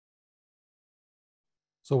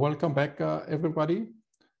So welcome back, everybody,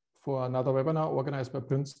 for another webinar organized by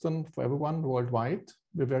Princeton for everyone worldwide.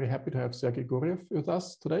 We're very happy to have Sergei Guriev with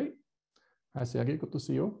us today. Hi, Sergei, good to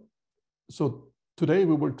see you. So today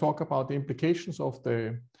we will talk about the implications of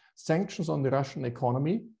the sanctions on the Russian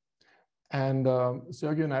economy. And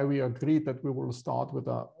Sergei and I, we agreed that we will start with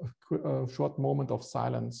a short moment of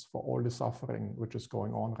silence for all the suffering which is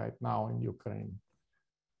going on right now in Ukraine.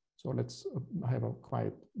 So let's have a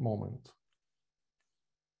quiet moment.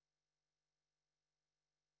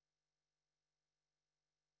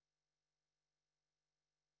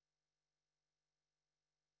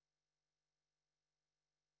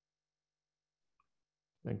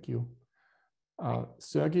 Thank you.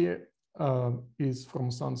 Sergei is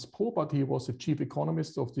from Sanspro, but he was the chief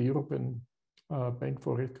economist of the European Bank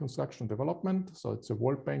for Reconstruction and Development. So it's a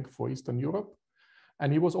World Bank for Eastern Europe.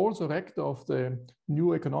 And he was also rector of the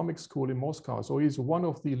new economic school in Moscow. So he's one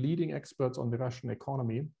of the leading experts on the Russian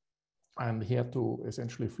economy. And he had to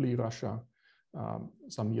essentially flee Russia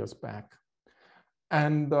some years back.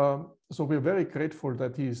 And so we're very grateful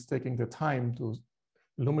that he's taking the time to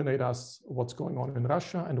illuminate us what's going on in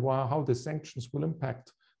Russia and how the sanctions will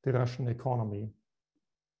impact the Russian economy.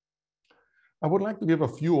 I would like to give a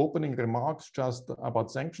few opening remarks just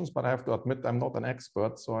about sanctions, but I have to admit I'm not an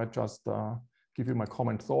expert, so I just give you my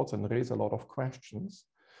comment thoughts and raise a lot of questions.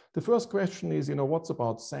 The first question is, what's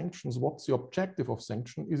about sanctions? What's the objective of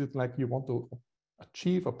sanctions? Is it like you want to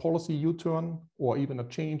achieve a policy U-turn or even a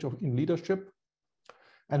change in leadership?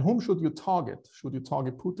 And whom should you target? Should you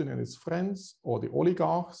target Putin and his friends or the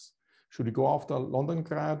oligarchs? Should you go after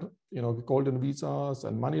Londongrad, the golden visas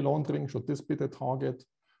and money laundering? Should this be the target?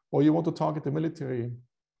 Or you want to target the military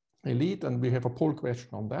elite, and we have a poll question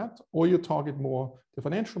on that? Or you target more the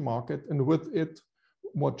financial market, and with it,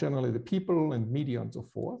 more generally, the people and media and so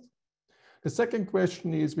forth. The second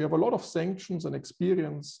question is, we have a lot of sanctions and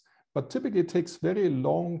experience, but typically it takes a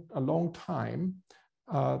long time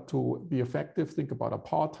to be effective. Think about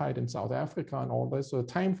apartheid in South Africa and all this. So the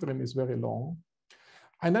time frame is very long.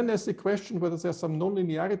 And then there's the question whether there's some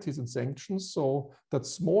non-linearities in sanctions, so that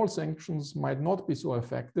small sanctions might not be so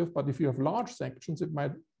effective, but if you have large sanctions, it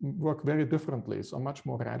might work very differently, so much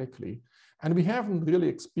more radically. And we haven't really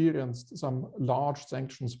experienced some large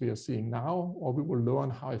sanctions we are seeing now, or we will learn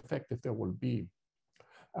how effective they will be.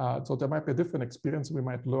 So there might be a different experience we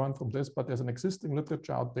might learn from this, but there's an existing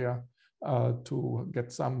literature out there to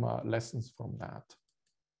get some lessons from that.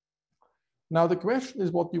 Now, the question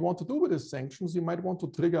is what you want to do with these sanctions. You might want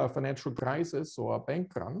to trigger a financial crisis or a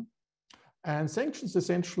bank run. And sanctions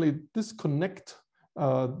essentially disconnect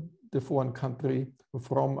the foreign country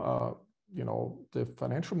from the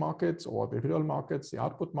financial markets or the real markets, the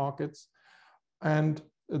output markets. And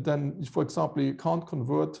then, for example, you can't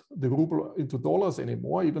convert the ruble into dollars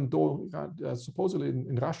anymore, even though supposedly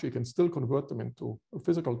in Russia, you can still convert them into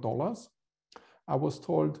physical dollars. I was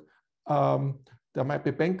told there might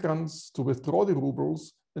be bank runs to withdraw the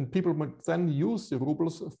rubles, and people might then use the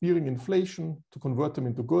rubles, fearing inflation, to convert them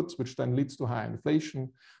into goods, which then leads to high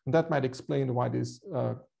inflation. And that might explain why this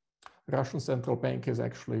Russian central bank has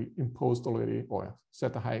actually imposed already or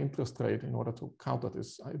set a high interest rate in order to counter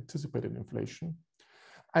this anticipated inflation.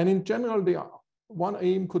 And in general, one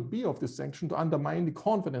aim could be of this sanction to undermine the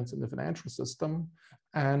confidence in the financial system,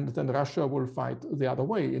 and then Russia will fight the other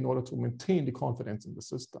way in order to maintain the confidence in the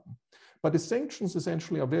system. But the sanctions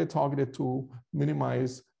essentially are very targeted to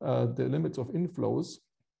minimize the limits of inflows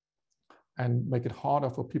and make it harder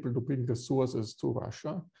for people to bring resources to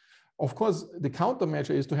Russia. Of course, the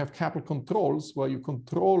countermeasure is to have capital controls where you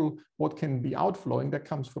control what can be outflowing. That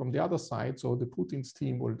comes from the other side. So the Putin's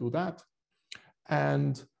team will do that.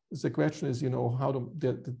 And the question is, how to,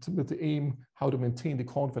 with the aim, how to maintain the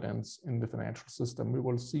confidence in the financial system. We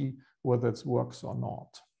will see whether it works or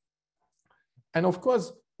not. And of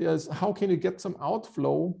course, there's how can you get some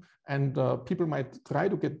outflow, and people might try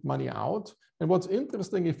to get money out. And what's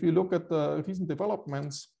interesting, if you look at the recent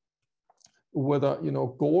developments, whether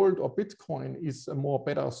gold or Bitcoin is a more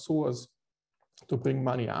better source to bring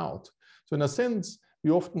money out. So in a sense, we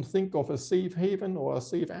often think of a safe haven or a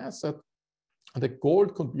safe asset. The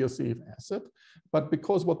gold could be a safe asset, but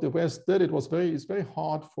because what the West did, it's very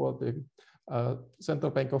hard for the Central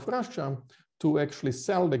Bank of Russia to actually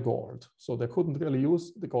sell the gold. So they couldn't really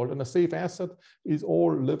use the gold. And a safe asset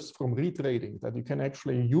all lives from retrading, that you can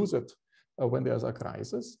actually use it when there's a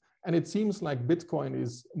crisis. And it seems like Bitcoin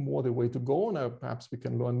is more the way to go. Now, perhaps we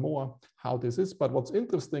can learn more how this is. But what's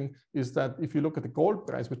interesting is that if you look at the gold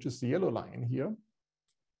price, which is the yellow line here,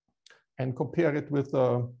 and compare it with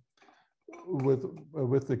the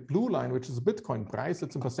blue line, which is the Bitcoin price,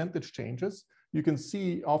 it's in percentage changes. you can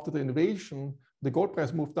see after the invasion, the gold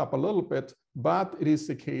price moved up a little bit, but it is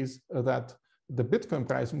the case that the Bitcoin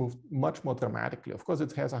price moved much more dramatically. Of course,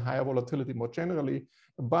 it has a higher volatility more generally,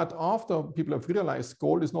 but after people have realized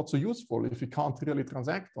gold is not so useful if you can't really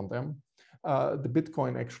transact on them, the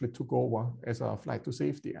Bitcoin actually took over as a flight to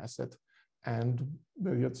safety asset. And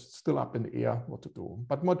it's still up in the air what to do.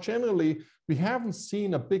 But more generally, we haven't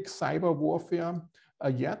seen a big cyber warfare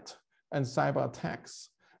yet and cyber attacks.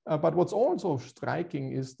 But what's also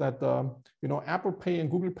striking is that Apple Pay and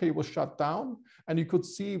Google Pay was shut down, and you could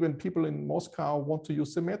see when people in Moscow want to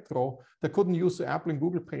use the metro, they couldn't use the Apple and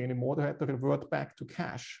Google Pay anymore. They had to revert back to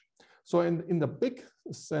cash. So in the big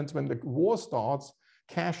sense, when the war starts,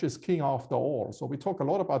 cash is king after all. So we talk a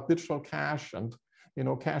lot about digital cash and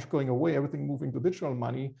cash going away, everything moving to digital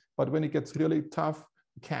money. But when it gets really tough,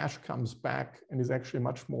 cash comes back and is actually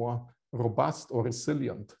much more robust or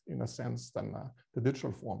resilient in a sense than the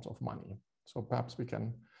digital forms of money. So perhaps we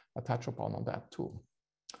can touch upon on that too.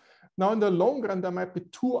 Now in the long run, there might be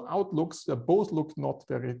two outlooks that both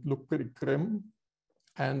look pretty grim.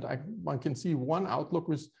 And one can see one outlook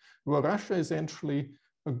where Russia essentially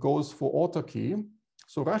goes for autarky.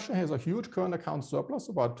 So Russia has a huge current account surplus,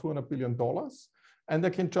 about $200 billion, and they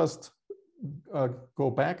can just go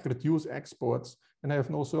back, reduce exports, and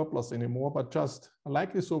have no surplus anymore, but just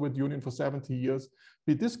like the Soviet Union for 70 years,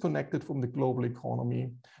 be disconnected from the global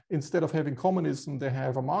economy. Instead of having communism, they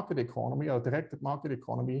have a market economy, a directed market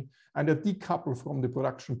economy, and they decouple from the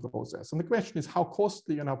production process. And the question is, how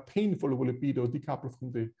costly and how painful will it be to decouple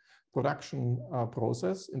from the production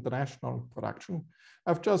process, international production?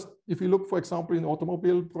 If you look, for example, in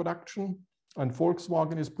automobile production, and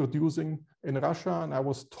Volkswagen is producing in Russia, and I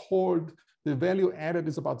was told the value added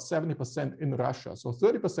is about 70% in Russia. So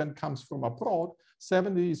 30% comes from abroad,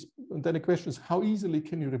 70 is, and then the question is, how easily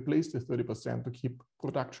can you replace the 30% to keep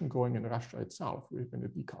production going in Russia itself when you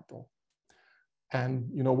decouple? And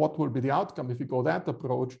what will be the outcome if you go that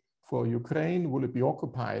approach for Ukraine? Will it be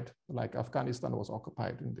occupied like Afghanistan was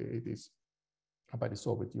occupied in the 80s by the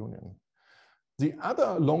Soviet Union? The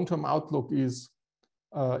other long-term outlook is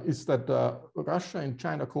that Russia and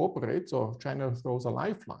China cooperate, or China throws a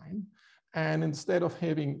lifeline, and instead of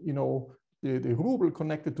having the ruble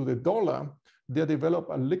connected to the dollar, they develop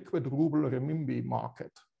a liquid ruble renminbi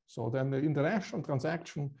market. So then the international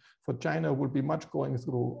transaction for China will be much going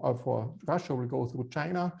through, for Russia will go through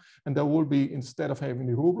China, and there will be, instead of having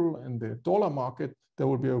the ruble and the dollar market, there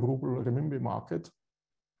will be a ruble renminbi market.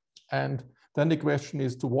 And then the question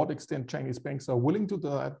is, to what extent Chinese banks are willing to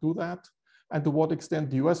do that, and to what extent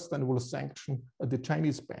the US then will sanction the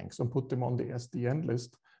Chinese banks and put them on the SDN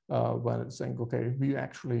list, when it's saying, okay, we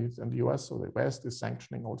actually, and the US or the West is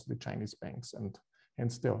sanctioning also the Chinese banks, and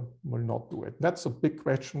hence they will not do it. That's a big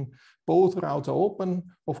question. Both routes are open.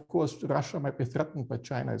 Of course, Russia might be threatened by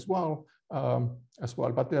China as well,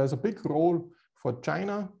 but there's a big role for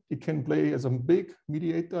China. It can play as a big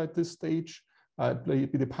mediator at this stage, be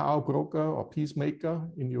the power broker or peacemaker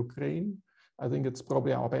in Ukraine. I think it's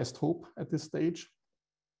probably our best hope at this stage.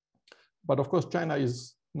 But of course, China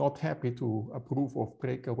is not happy to approve of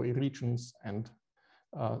breakaway regions and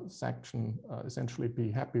essentially be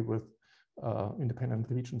happy with independent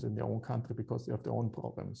regions in their own country because they have their own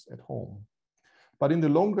problems at home. But in the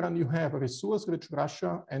long run, you have a resource-rich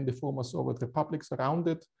Russia and the former Soviet republics around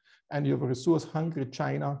it, and you have a resource-hungry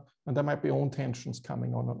China, and there might be own tensions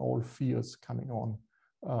coming on and all fears coming on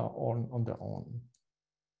their own.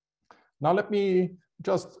 Now, let me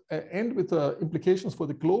just end with the implications for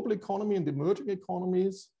the global economy and the emerging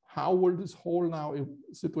economies. How will this whole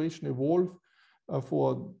situation evolve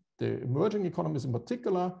for the emerging economies in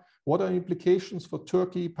particular? What are implications for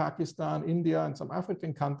Turkey, Pakistan, India, and some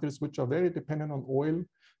African countries which are very dependent on oil?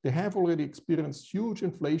 They have already experienced huge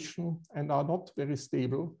inflation and are not very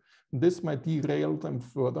stable. This might derail them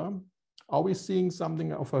further. Are we seeing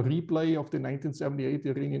something of a replay of the 1978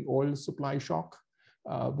 Iranian oil supply shock?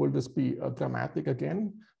 Will this be dramatic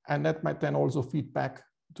again? And that might then also feed back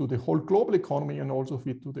to the whole global economy and also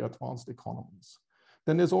feed to the advanced economies.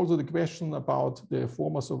 Then there's also the question about the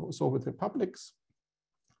former Soviet republics.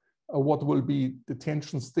 What will be the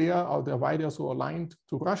tensions there? Are they why they are so aligned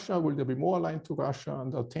to Russia? Will they be more aligned to Russia,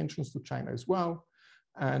 and the tensions to China as well?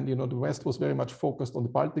 And the West was very much focused on the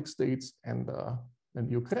Baltic states and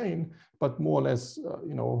Ukraine, but more or less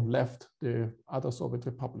left the other Soviet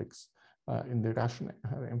republics in the Russian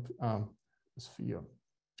sphere.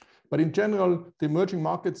 But in general, the emerging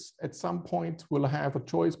markets at some point will have a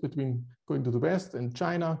choice between going to the West and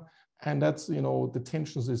China, and that's the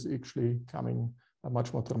tensions is actually coming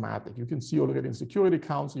much more dramatic. You can see already in Security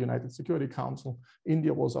Council, United Security Council,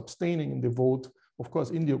 India was abstaining in the vote Of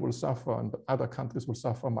course, India will suffer and other countries will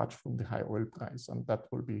suffer much from the high oil price, and that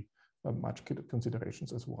will be much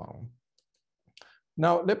considerations as well.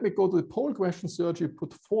 Now, let me go to the poll question Sergei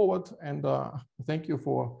put forward, and thank you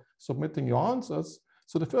for submitting your answers.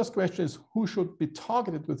 So the first question is, who should be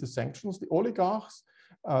targeted with the sanctions? The oligarchs,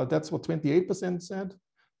 that's what 28% said.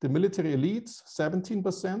 The military elites,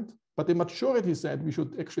 17%, but the majority said we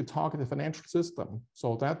should actually target the financial system.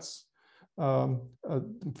 So that's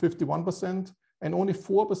 51%, and only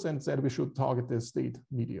 4% said we should target the state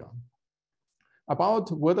media.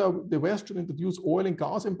 About whether the West should introduce oil and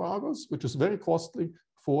gas embargoes, which is very costly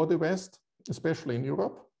for the West, especially in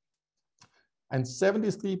Europe. And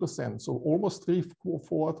 73%, so almost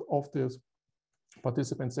 3/4 of the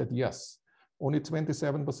participants said yes. Only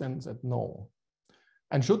 27% said no.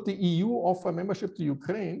 And should the EU offer membership to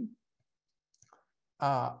Ukraine?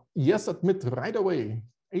 Yes, admit right away.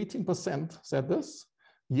 18% said this.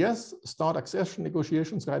 Yes, start accession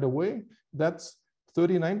negotiations right away. That's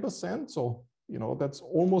 39%. So, you know, that's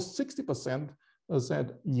almost 60%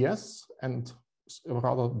 said yes, and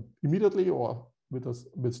rather immediately or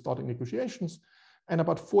with starting negotiations. And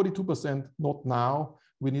about 42% not now.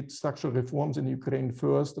 We need structural reforms in Ukraine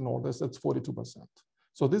first and all this. That's 42%.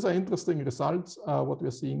 So these are interesting results, what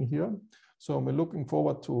we're seeing here. So we're looking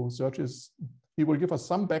forward to Sergei's. He will give us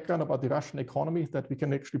some background about the Russian economy that we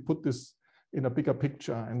can actually put this in a bigger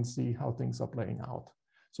picture and see how things are playing out.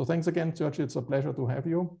 So thanks again, Sergei. It's a pleasure to have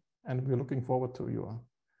you. And we're looking forward to your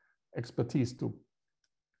expertise, to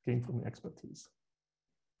gain from your expertise.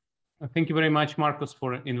 Thank you very much, Markus,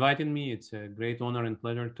 for inviting me. It's a great honor and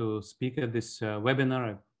pleasure to speak at this webinar.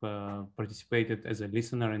 I've participated as a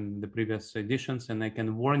listener in the previous editions, and I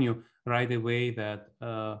can warn you right away that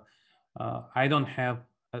I don't have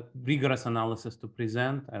a rigorous analysis to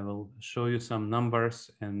present. I will show you some numbers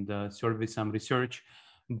and survey some research,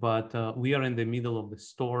 but we are in the middle of the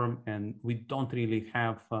storm and we don't really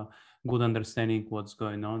have a good understanding what's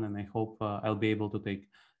going on, and I hope I'll be able to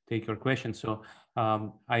take your questions. So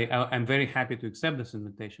I'm very happy to accept this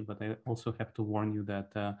invitation, but I also have to warn you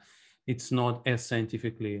that it's not as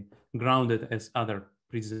scientifically grounded as other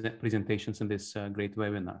presentations in this great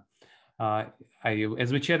webinar.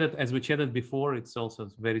 As we chatted before, it's also a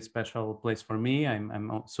very special place for me.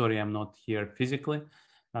 I'm sorry I'm not here physically.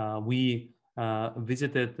 We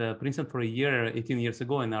visited Princeton for a year 18 years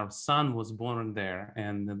ago, and our son was born there.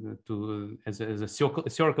 And as a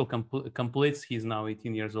circle completes, he's now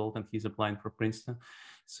 18 years old and he's applying for Princeton.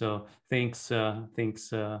 So things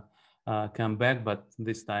come back, but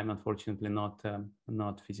this time, unfortunately,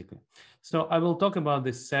 not physically. So I will talk about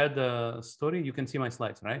this sad story. You can see my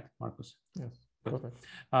slides, right, Markus? Yes, perfect.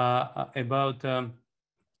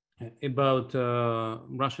 About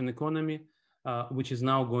Russian economy, which is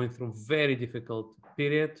now going through very difficult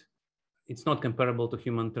period. It's not comparable to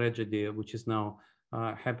human tragedy, which is now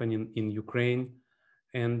happening in Ukraine.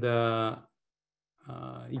 And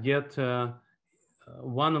yet,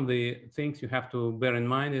 one of the things you have to bear in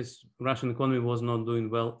mind is Russian economy was not doing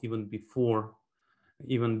well even before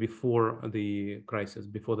the crisis,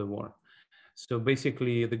 before the war. So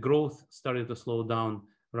basically, the growth started to slow down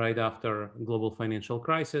right after global financial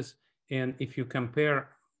crisis. And if you compare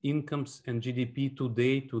incomes and GDP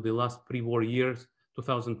today to the last pre-war years,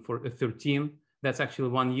 2013, that's actually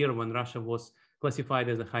 1 year when Russia was classified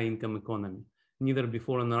as a high-income economy. Neither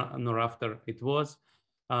before nor after it was.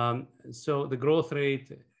 So the growth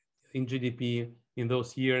rate in GDP in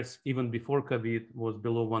those years, even before COVID, was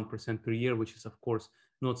below 1% per year, which is, of course,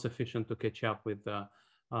 not sufficient to catch up with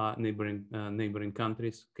neighboring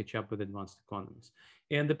countries, catch up with advanced economies.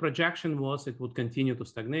 And the projection was it would continue to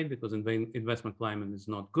stagnate because investment climate is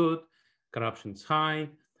not good, corruption is high,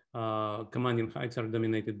 commanding heights are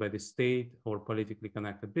dominated by the state or politically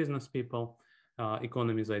connected business people,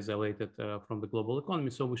 economy is isolated from the global economy,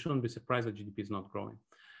 so we shouldn't be surprised that GDP is not growing.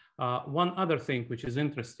 One other thing which is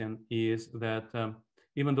interesting is that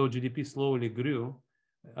even though GDP slowly grew,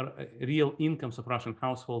 real incomes of Russian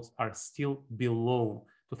households are still below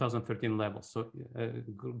 2013 levels. So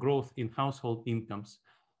growth in household incomes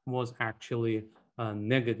was actually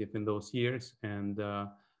negative in those years. And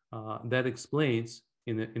that explains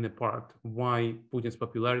in a part why Putin's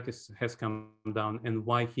popularity has come down and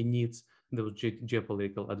why he needs those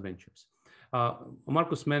geopolitical adventures.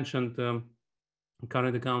 Markus mentioned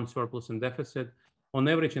current account surplus and deficit. On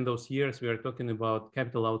average in those years, we are talking about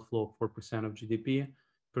capital outflow of 4% of GDP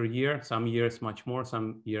per year, some years much more,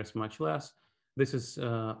 some years much less. This is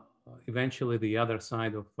eventually the other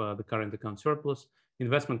side of the current account surplus.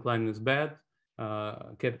 Investment climate is bad,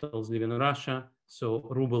 capitals live in Russia, so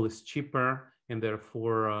ruble is cheaper, and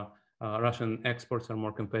therefore Russian exports are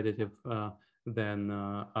more competitive than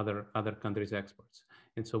other countries' exports.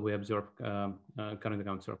 And so we absorb current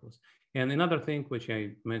account surplus. And another thing which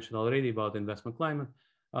I mentioned already about investment climate,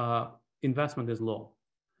 investment is low.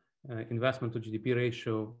 Investment to GDP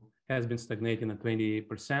ratio has been stagnating at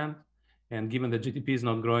 20%. And given that GDP is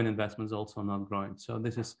not growing, investment is also not growing. So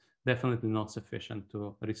this is definitely not sufficient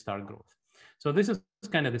to restart growth. So this is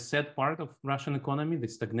kind of the sad part of Russian economy, the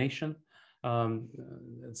stagnation.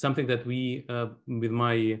 Something that we, with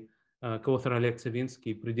my co-author Oleg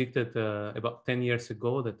Savinsky, predicted about 10 years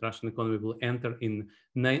ago, that Russian economy will enter in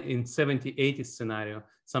 70s, 80s scenario,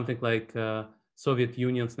 something like Soviet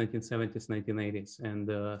Union's 1970s, 1980s.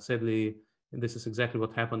 And sadly, this is exactly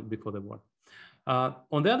what happened before the war.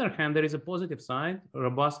 On the other hand, there is a positive side, a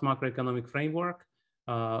robust macroeconomic framework,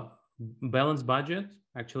 balanced budget.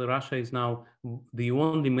 Actually, Russia is now the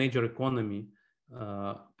only major economy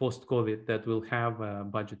post-COVID that will have a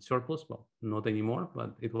budget surplus. Well, not anymore,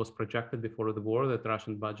 but it was projected before the war that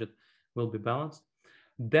Russian budget will be balanced.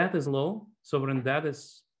 Debt is low. Sovereign debt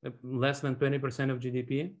is less than 20% of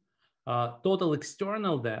GDP. Total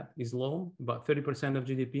external debt is low, about 30% of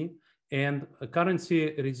GDP. And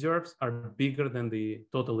currency reserves are bigger than the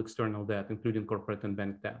total external debt, including corporate and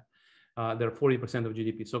bank debt. They're 40% of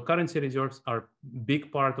GDP. So currency reserves are a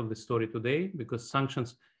big part of the story today because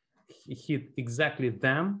sanctions hit exactly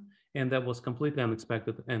them. And that was completely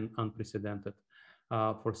unexpected and unprecedented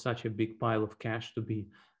for such a big pile of cash to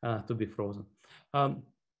be frozen.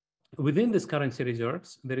 Within these currency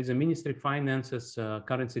reserves, there is a Ministry of Finance's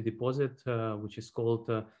currency deposit, which is called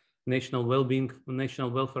National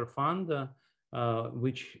Welfare Fund,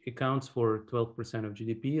 which accounts for 12% of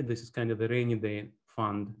GDP. This is kind of the rainy day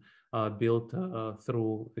fund built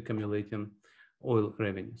through accumulating oil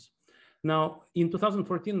revenues. Now, in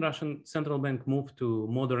 2014, Russian central bank moved to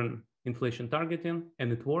modern inflation targeting,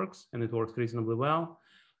 and it works reasonably well.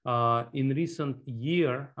 In recent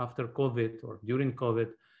year, after COVID or during COVID,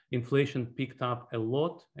 inflation picked up a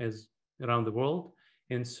lot as around the world.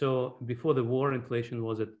 And so before the war, inflation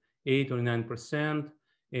was at 8 or 9%,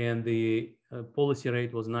 and the policy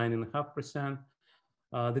rate was 9.5%.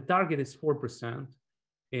 The target is 4%.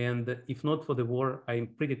 And if not for the war, I'm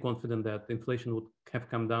pretty confident that inflation would have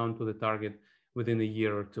come down to the target within a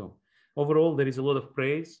year or two. Overall, there is a lot of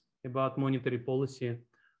praise about monetary policy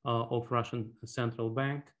of Russian central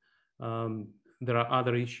bank. There are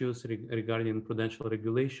other issues regarding prudential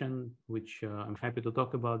regulation, which I'm happy to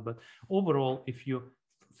talk about. But overall, if you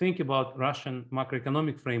think about Russian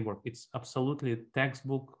macroeconomic framework, it's absolutely a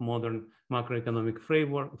textbook modern macroeconomic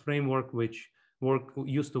framework which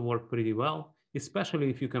used to work pretty well, especially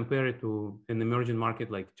if you compare it to an emerging market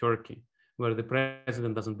like Turkey, where the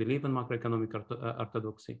president doesn't believe in macroeconomic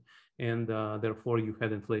orthodoxy, and therefore you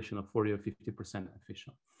had inflation of 40 or 50%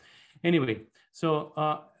 official. Anyway, so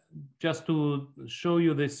just to show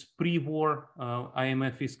you this pre-war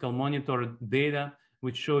IMF fiscal monitor data,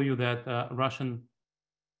 which show you that Russian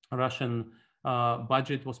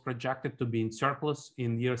budget was projected to be in surplus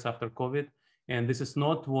in years after COVID. And this is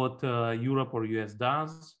not what Europe or US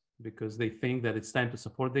does, because they think that it's time to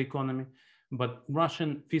support the economy. But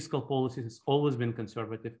Russian fiscal policy has always been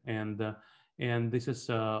conservative, and this is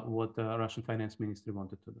what Russian finance ministry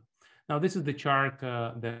wanted to do. Now, this is the chart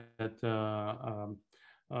that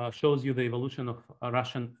shows you the evolution of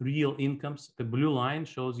Russian real incomes. The blue line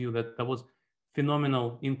shows you that there was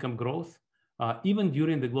phenomenal income growth, even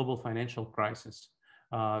during the global financial crisis.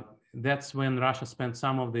 That's when Russia spent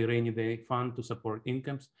some of the rainy day fund to support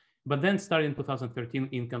incomes. But then starting in 2013,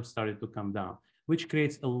 incomes started to come down, which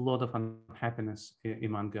creates a lot of unhappiness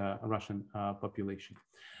among Russian population.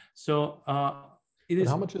 So it is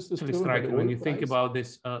how much is this striking when you think about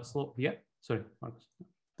this slow. Yeah, sorry, Markus.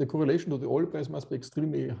 The correlation to the oil price must be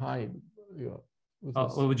extremely high. Yeah,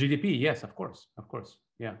 with GDP, yes, of course.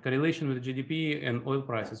 Yeah, correlation with GDP and oil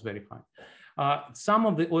price is very high. Some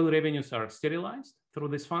of the oil revenues are sterilized through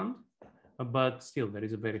this fund, but still there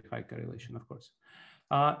is a very high correlation, of course.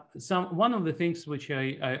 One of the things which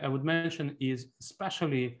I would mention is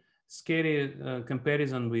especially scary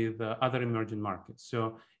comparison with other emerging markets.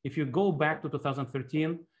 So if you go back to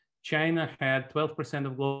 2013, China had 12%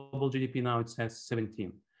 of global GDP, now it has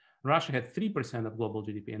 17%. Russia had 3% of global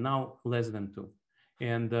GDP, and now less than 2%.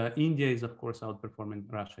 And India is, of course, outperforming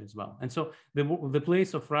Russia as well. And so the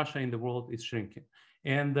place of Russia in the world is shrinking.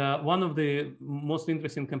 And one of the most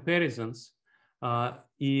interesting comparisons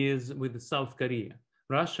is with South Korea.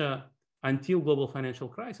 Russia, until global financial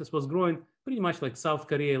crisis, was growing pretty much like South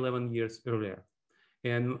Korea 11 years earlier.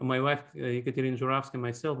 And my wife, Ekaterina Zhuravsky, and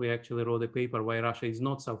myself, we actually wrote a paper why Russia is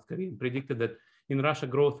not South Korea, and predicted that in Russia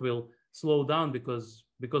growth will slow down because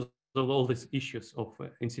of all these issues of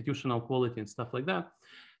institutional quality and stuff like that.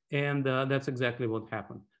 And that's exactly what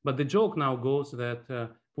happened. But the joke now goes that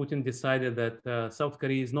Putin decided that South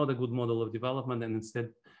Korea is not a good model of development, and instead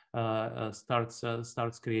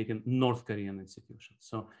starts creating North Korean institutions.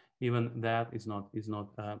 So even that is not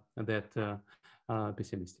that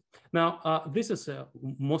pessimistic. Now, this is a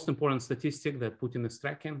most important statistic that Putin is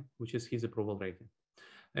tracking, which is his approval rating.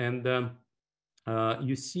 And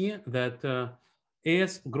you see that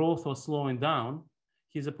as growth was slowing down,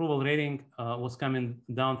 his approval rating was coming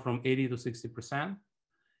down from 80 to 60%.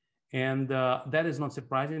 And that is not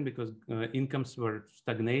surprising because incomes were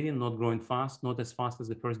stagnating, not growing fast, not as fast as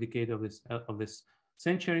the first decade of this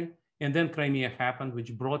century. And then Crimea happened,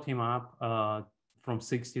 which brought him up from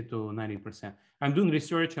 60 to 90%. I'm doing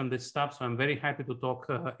research on this stuff, so I'm very happy to talk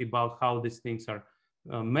about how these things are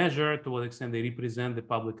measured, to what extent they represent the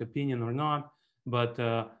public opinion or not. But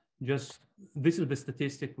just this is the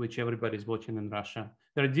statistic which everybody's watching in Russia.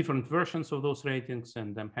 There are different versions of those ratings,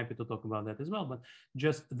 and I'm happy to talk about that as well. But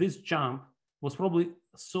just this jump was probably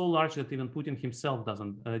so large that even Putin himself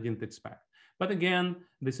didn't expect. But again,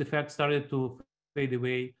 this effect started to fade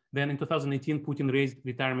away. Then in 2018, Putin raised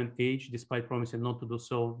retirement age despite promising not to do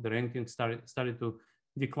so. The ranking started to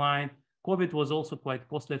decline. COVID was also quite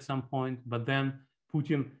costly at some point, but then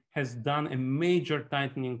Putin has done a major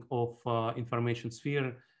tightening of information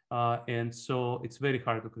sphere. And so it's very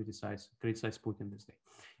hard to criticize Putin this day.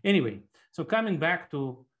 Anyway, so coming back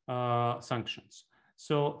to sanctions.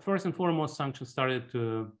 So first and foremost, sanctions started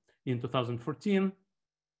in 2014.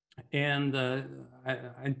 And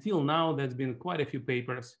until now, there's been quite a few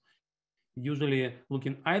papers, usually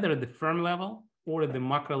looking either at the firm level or at the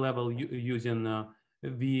macro level using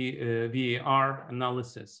VAR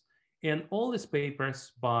analysis. And all these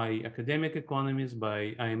papers by academic economists,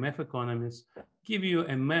 by IMF economists, give you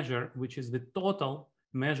a measure, which is the total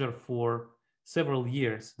measure for several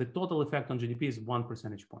years. The total effect on GDP is 1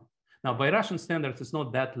 percentage point. Now, by Russian standards, it's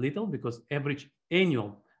not that little because average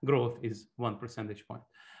annual growth is 1 percentage point.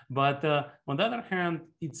 But on the other hand,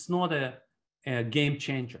 it's not a game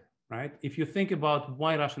changer, right? If you think about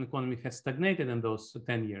why Russian economy has stagnated in those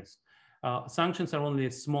 10 years, sanctions are only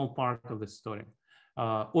a small part of the story.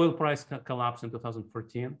 Oil price collapse in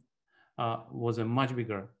 2014 was a much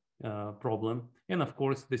bigger problem. And of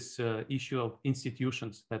course, this issue of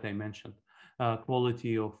institutions that I mentioned,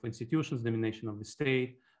 quality of institutions, domination of the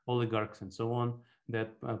state, oligarchs, and so on, that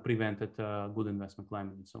prevented good investment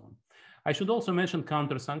climate and so on. I should also mention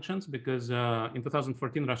counter sanctions because in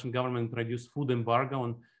 2014, Russian government introduced food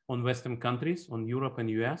embargo on Western countries, on Europe and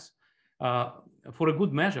US. For a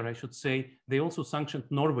good measure, I should say, they also sanctioned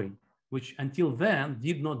Norway, which until then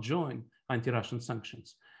did not join anti-Russian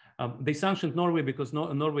sanctions. They sanctioned Norway because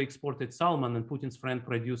Norway exported salmon and Putin's friend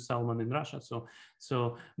produced salmon in Russia.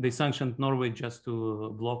 So they sanctioned Norway just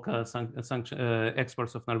to block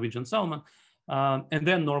exports of Norwegian salmon. And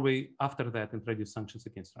then Norway, after that, introduced sanctions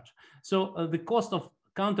against Russia. So the cost of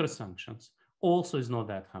counter sanctions also is not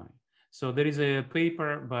that high. So there is a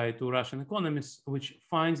paper by two Russian economists which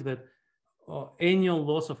finds that annual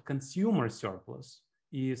loss of consumer surplus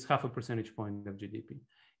is 0.5 percentage point of GDP.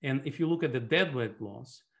 And if you look at the deadweight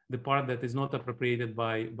loss, the part that is not appropriated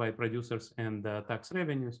by producers and tax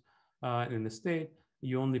revenues in the state,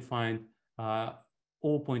 you only find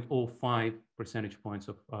 0.05 percentage points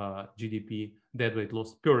of GDP deadweight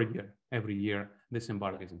loss per year. Every year, this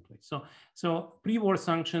embargo is in place. So pre-war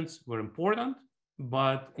sanctions were important,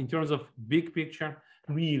 but in terms of big picture,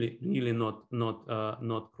 really not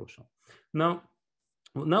crucial. Now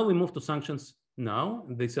we move to sanctions. Now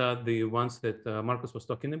these are the ones that Markus was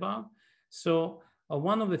talking about. So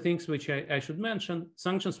one of the things which I should mention,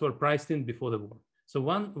 sanctions were priced in before the war. So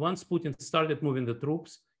once Putin started moving the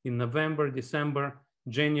troops in November, December,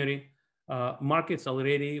 January, markets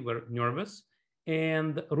already were nervous,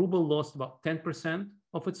 and ruble lost about 10%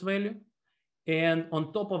 of its value. And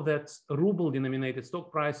on top of that, ruble-denominated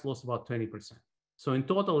stock price lost about 20%. So in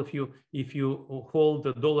total, if you hold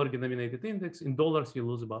the dollar-denominated index, in dollars, you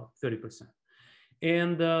lose about 30%.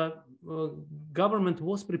 And government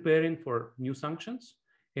was preparing for new sanctions,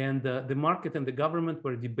 and the market and the government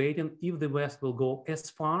were debating if the West will go as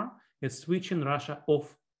far as switching Russia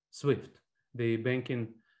off SWIFT, the banking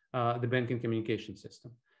communication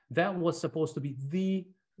system. That was supposed to be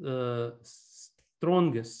the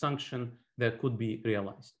strongest sanction that could be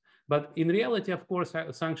realized. But in reality, of course,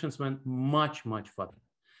 sanctions went much further.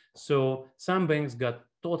 So some banks got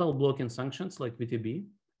total blocking sanctions like VTB,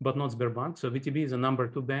 but not Sberbank. So VTB is a number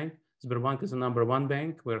 2 bank. Sberbank is a number 1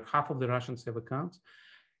 bank where half of the Russians have accounts.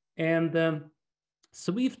 And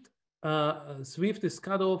SWIFT SWIFT is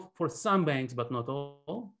cut off for some banks, but not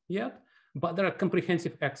all yet. But there are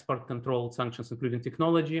comprehensive export-controlled sanctions, including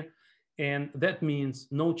technology. And that means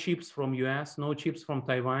no chips from US, no chips from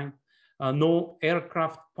Taiwan, no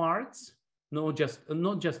aircraft parts, not just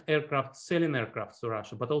aircraft selling aircraft to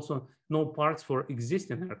Russia, but also no parts for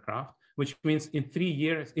existing aircraft, which means in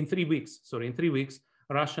 3 weeks,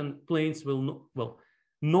 Russian planes will,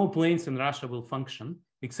 no planes in Russia will function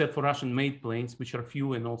except for Russian-made planes, which are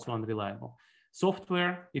few and also unreliable.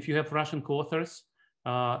 Software, if you have Russian co-authors,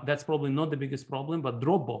 that's probably not the biggest problem, but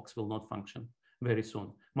Dropbox will not function very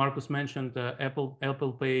soon. Markus mentioned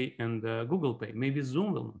Apple Pay and Google Pay. Maybe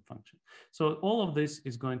Zoom will not function. So all of this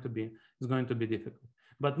is going to be difficult.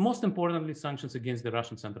 But most importantly, sanctions against the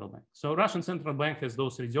Russian central bank. So Russian central bank has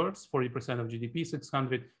those reserves, 40% of GDP,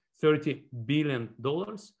 $630 billion,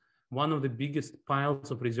 one of the biggest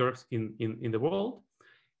piles of reserves in the world.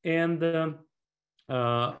 And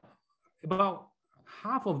about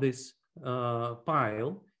half of this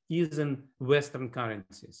pile is in Western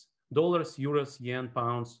currencies: dollars, euros, yen,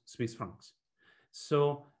 pounds, Swiss francs.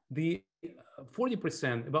 So the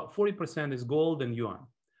 40%, about 40% is gold and yuan.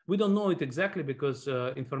 We don't know it exactly because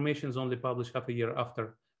information is only published half a year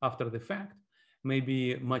after the fact.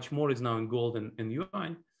 Maybe much more is now in gold and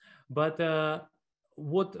yuan. But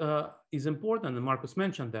what is important, and Markus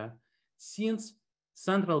mentioned that, since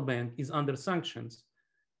central bank is under sanctions,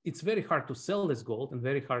 it's very hard to sell this gold and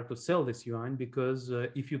very hard to sell this yuan, because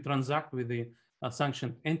if you transact with the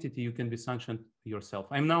sanctioned entity, you can be sanctioned yourself.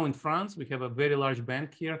 I'm now in France. We have a very large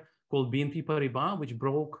bank here called BNP Paribas, which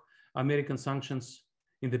broke American sanctions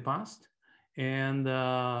in the past, and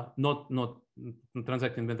not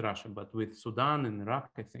transacting with Russia, but with Sudan and Iraq,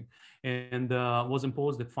 I think, and was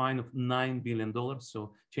imposed a fine of $9 billion.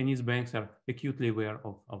 So Chinese banks are acutely aware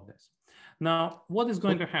of this. Now, what is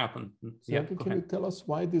going to happen? So can you tell us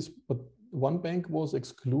why but one bank was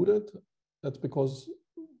excluded? That's because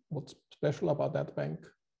what's special about that bank?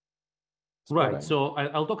 Right. So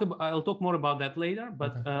I'll talk more about that later.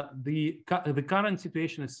 But okay. The current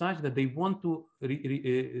situation is such that they want to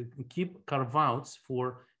keep carve-outs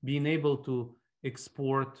for being able to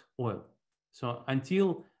export oil. So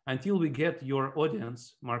until we get your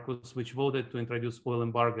audience, Markus, which voted to introduce oil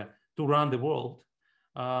embargo to run the world,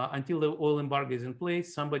 until the oil embargo is in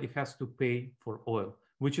place, somebody has to pay for oil,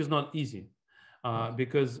 which is not easy,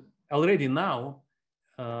 because already now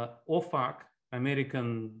OFAC,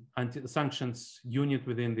 American anti-sanctions unit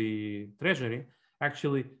within the Treasury,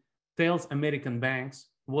 actually tells American banks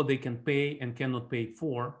what they can pay and cannot pay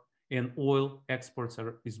for, and oil exports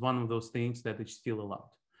is one of those things that is still allowed.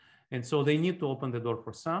 And so they need to open the door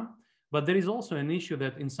for some. But there is also an issue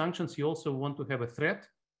that in sanctions, you also want to have a threat,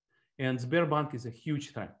 and Sberbank is a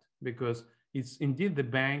huge threat because it's indeed the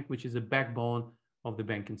bank which is a backbone of the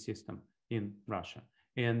banking system in Russia.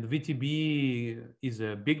 And VTB is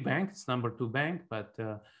a big bank; it's #2 bank, but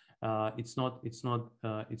it's not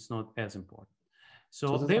as important.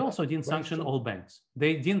 So they also didn't sanction all banks.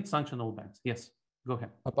 They didn't sanction all banks. Yes, go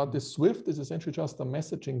ahead. But the SWIFT is essentially just a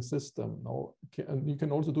messaging system. No, and you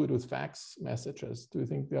can also do it with fax messages. Do you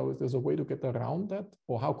think there's a way to get around that,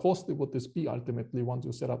 or how costly would this be ultimately once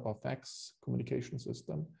you set up a fax communication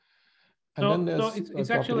system? And then it's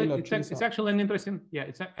actually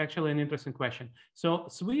an interesting question. So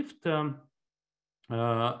SWIFT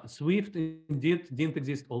indeed didn't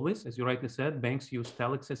exist always, as you rightly said. Banks use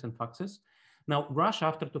telexes and faxes. Now Russia,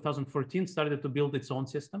 after 2014, started to build its own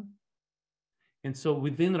system, and so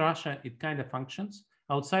within Russia it kind of functions.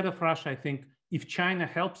 Outside of Russia, I think if China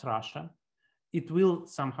helps Russia, it will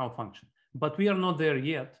somehow function. But we are not there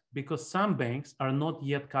yet because some banks are not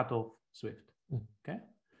yet cut off SWIFT. Okay.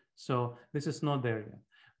 So this is not there yet.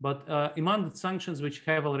 But among the sanctions which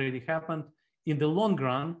have already happened, in the long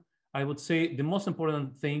run, I would say the most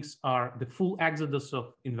important things are the full exodus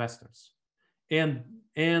of investors and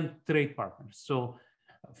trade partners. So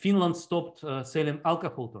Finland stopped selling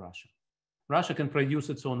alcohol to Russia. Russia can produce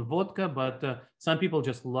its own vodka, but some people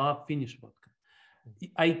just love Finnish vodka.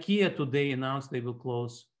 IKEA today announced they will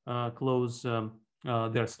close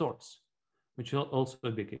their stores, which is also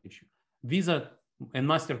a big issue. Visa and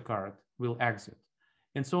MasterCard will exit,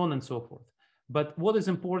 and so on and so forth. But what is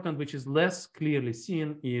important, which is less clearly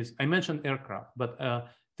seen, is I mentioned aircraft, but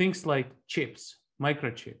things like chips,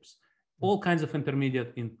 microchips, all kinds of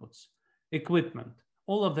intermediate inputs, equipment.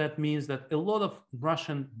 All of that means that a lot of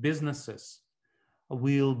Russian businesses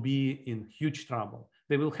will be in huge trouble.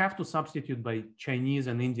 They will have to substitute by Chinese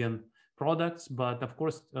and Indian products, but of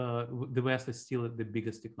course, the West is still the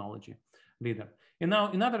biggest technology leader. And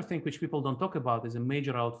now another thing which people don't talk about is a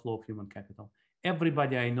major outflow of human capital.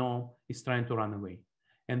 Everybody I know is trying to run away.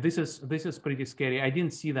 And this is pretty scary. I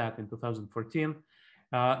didn't see that in 2014.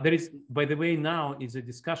 There is, by the way, now is a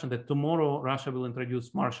discussion that tomorrow Russia will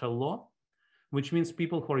introduce martial law, which means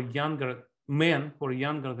people who are younger, men who are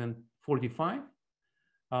younger than 45,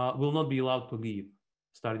 will not be allowed to leave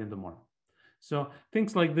starting tomorrow. So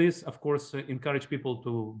things like this, of course, encourage people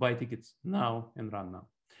to buy tickets now and run now.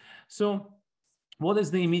 So what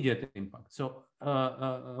is the immediate impact? So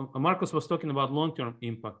Markus was talking about long-term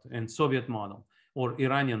impact and Soviet model or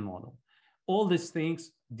Iranian model. All these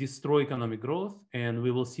things destroy economic growth, and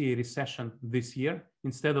we will see a recession this year.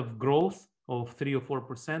 Instead of growth of 3 or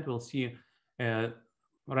 4%, we'll see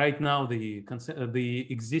right now the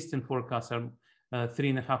existing forecasts are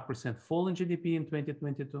 3.5% fall in GDP in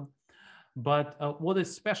 2022. But what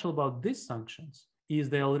is special about these sanctions is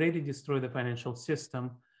they already destroy the financial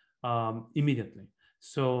system immediately.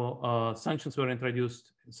 So sanctions were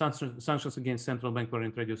introduced, sanctions against central bank were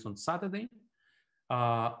introduced on Saturday.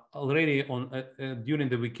 Already on during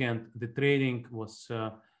the weekend, the trading was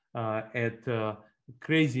at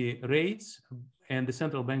crazy rates, and the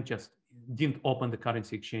central bank just didn't open the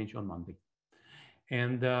currency exchange on Monday.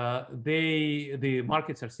 And the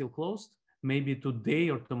markets are still closed. Maybe today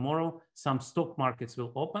or tomorrow, some stock markets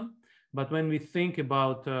will open. But when we think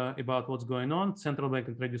about what's going on, central bank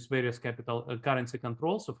introduced various currency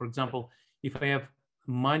controls. So for example, if I have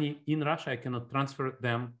money in Russia, I cannot transfer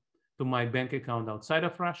them to my bank account outside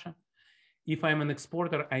of Russia. If I'm an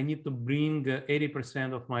exporter, I need to bring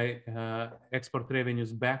 80% of my export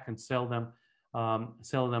revenues back and sell them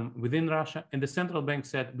within Russia. And the central bank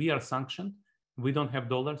said, we are sanctioned. We don't have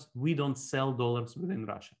dollars. We don't sell dollars within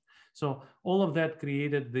Russia. So all of that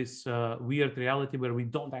created this weird reality where we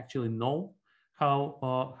don't actually know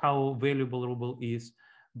how valuable ruble is.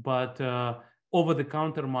 But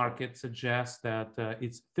over-the-counter market suggests that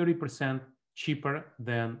it's 30% cheaper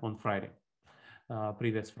than on Friday,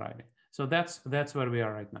 previous Friday. So that's where we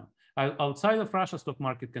are right now. Outside of Russia, stock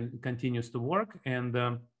market continues to work, and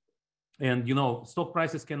you know, stock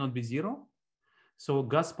prices cannot be zero. So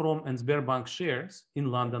Gazprom and Sberbank shares in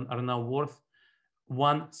London are now worth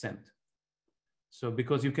 1 cent. So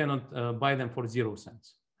because you cannot buy them for 0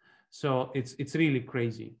 cents. So it's really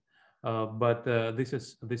crazy. But this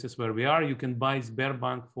is where we are. You can buy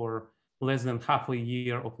Sberbank for less than half a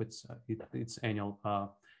year of its annual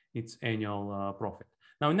profit.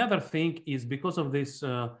 Now another thing is, because of these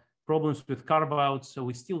problems with carve-outs, so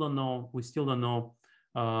we still don't know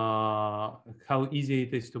how easy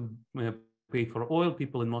it is to pay for oil.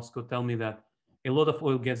 People in Moscow tell me that a lot of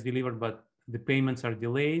oil gets delivered, but the payments are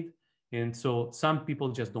delayed. And so some people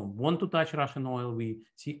just don't want to touch Russian oil. We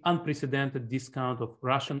see unprecedented discount of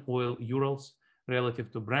Russian oil Urals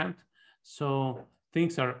relative to Brent. So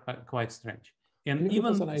things are quite strange. And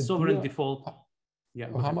even sovereign default. Yeah.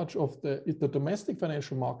 How much of the domestic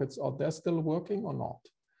financial markets, are they still working or not?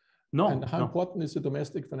 No. And how important is the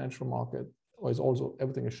domestic financial market, or is also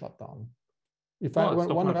everything is shut down? If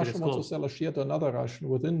one Russian wants to sell a share to another Russian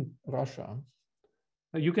within Russia,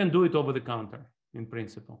 you can do it over the counter in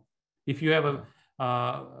principle, if you have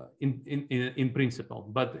in principle.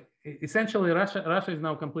 But essentially, Russia is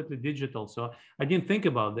now completely digital. So I didn't think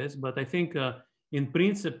about this, but I think in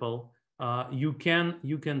principle, you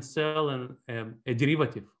can sell a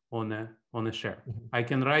derivative on a share. Mm-hmm. I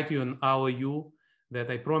can write you an IOU that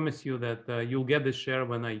I promise you that you'll get the share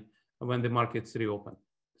when the markets reopen.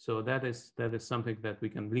 So that is something that we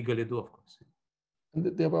can legally do, of course. And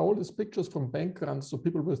there were all these pictures from bank runs, so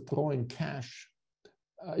people withdrawing cash.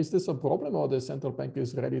 Is this a problem, or the central bank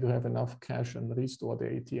is ready to have enough cash and restore the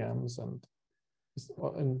ATMs? And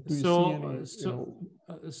do you see any?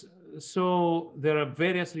 So there are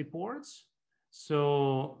various reports.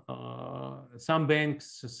 So some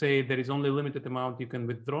banks say there is only a limited amount you can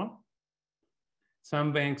withdraw.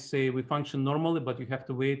 Some banks say we function normally, but you have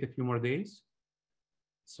to wait a few more days.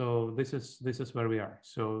 So this is where we are.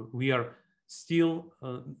 So we are still,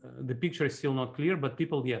 the picture is still not clear, but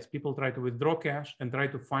people try to withdraw cash and try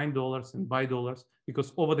to find dollars and buy dollars,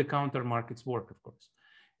 because over-the-counter markets work, of course.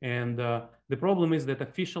 And the problem is that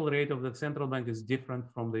official rate of the central bank is different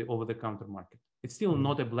from the over-the-counter market. It's still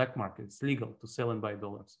not a black market. It's legal to sell and buy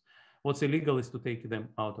dollars. What's illegal is to take them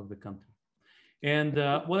out of the country. And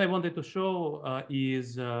what I wanted to show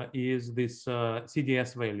is this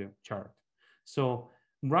CDS value chart. So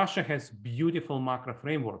Russia has beautiful macro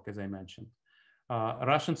framework, as I mentioned.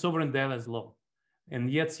 Russian sovereign debt is low,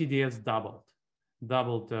 and yet CDS doubled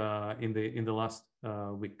in the last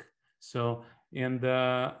week. So, and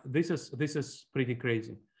this is pretty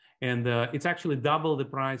crazy. And it's actually double the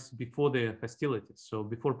price before the hostilities. So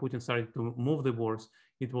before Putin started to move the wars,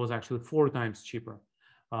 it was actually 4 times cheaper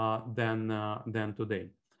than today.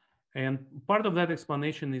 And part of that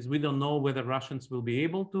explanation is we don't know whether Russians will be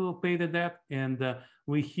able to pay the debt. And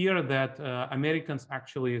we hear that Americans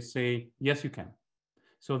actually say, yes, you can.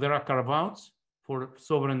 So there are carve-outs for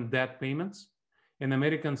sovereign debt payments. And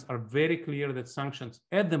Americans are very clear that sanctions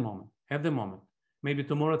at the moment, maybe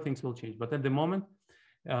tomorrow things will change, but at the moment,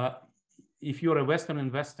 if you're a Western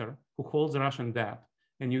investor who holds Russian debt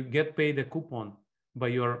and you get paid a coupon by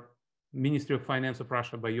your Ministry of Finance of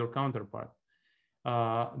Russia, by your counterpart,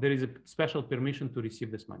 there is a special permission to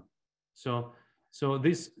receive this money. So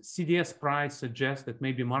this CDS price suggests that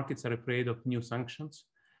maybe markets are afraid of new sanctions.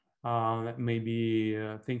 Maybe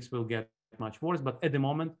things will get much worse, but at the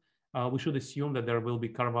moment, we should assume that there will be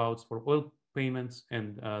carve-outs for oil payments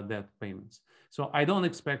and debt payments. So I don't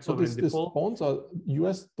expect sovereign default. These bonds are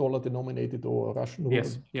US dollar denominated or Russian ruble?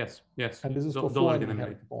 Yes. And this is for dollar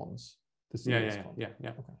denominated bonds.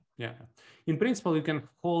 Yeah. In principle, you can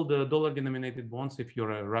hold dollar denominated bonds if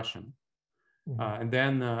you're a Russian. Mm-hmm. And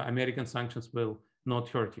then American sanctions will not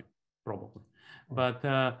hurt you, probably.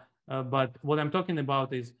 Mm-hmm. But what I'm talking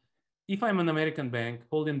about is, if I'm an American bank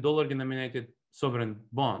holding dollar denominated sovereign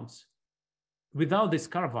bonds, without this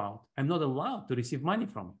carve out, I'm not allowed to receive money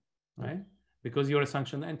from you, right? Because you're a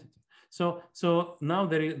sanctioned entity. So now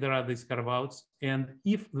there are these carve outs, and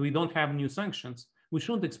if we don't have new sanctions, we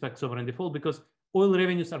shouldn't expect sovereign default because oil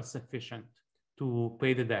revenues are sufficient to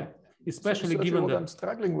pay the debt, especially given that. What I'm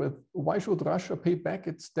struggling with, why should Russia pay back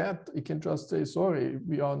its debt? It can just say, sorry,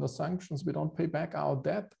 we are under sanctions, we don't pay back our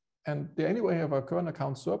debt, and they anyway have a current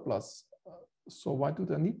account surplus. So why do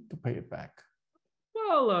they need to pay it back?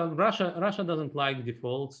 Well, Russia doesn't like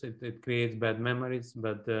defaults. It creates bad memories,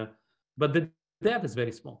 but the debt is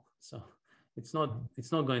very small, so it's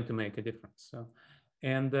not going to make a difference. So,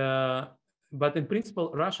 and but in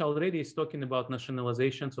principle, Russia already is talking about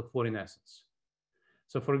nationalizations of foreign assets.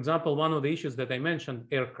 So, for example, one of the issues that I mentioned,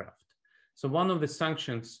 aircraft. So one of the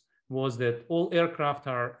sanctions was that all aircraft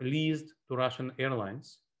are leased to Russian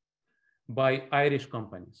airlines by Irish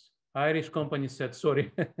companies. Irish companies said,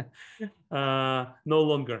 sorry, no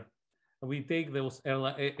longer. We take those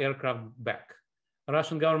aircraft back.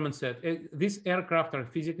 Russian government said, these aircraft are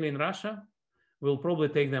physically in Russia, we'll probably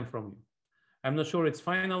take them from you. I'm not sure it's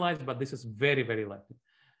finalized, but this is very, very likely.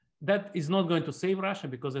 That is not going to save Russia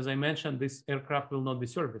because, as I mentioned, this aircraft will not be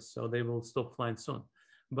serviced, so they will stop flying soon.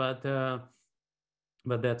 But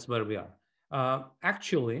that's where we are.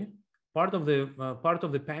 Actually, part of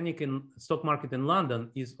the panic in stock market in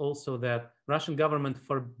London is also that Russian government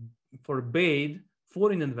forbade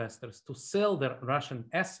foreign investors to sell their Russian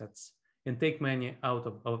assets and take money out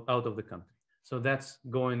of the country. So that's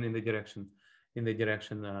going in the direction.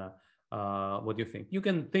 What do you think? You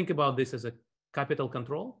can think about this as a capital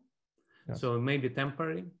control. Yes. So maybe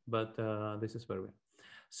temporary, but this is where we are.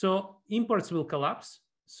 So imports will collapse.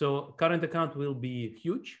 So current account will be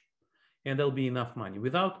huge, and there'll be enough money.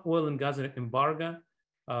 Without oil and gas embargo,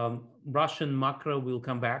 Russian macro will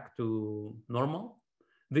come back to normal.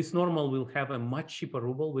 This normal will have a much cheaper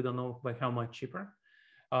ruble. We don't know by how much cheaper.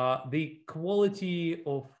 The quality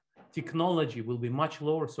of technology will be much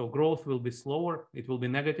lower, so growth will be slower. It will be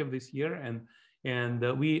negative this year, and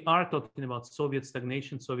we are talking about Soviet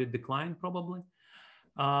stagnation, Soviet decline, probably.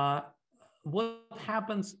 What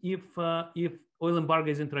happens if oil embargo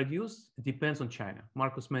is introduced? It depends on China.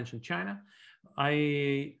 Markus mentioned China.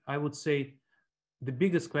 I would say the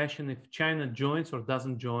biggest question if China joins or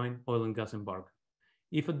doesn't join oil and gas embargo.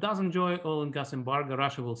 If it doesn't join oil and gas embargo,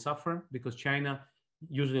 Russia will suffer because China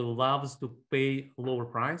usually loves to pay lower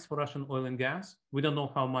price for Russian oil and gas. We don't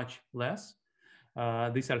know how much less.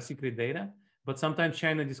 These are secret data, but sometimes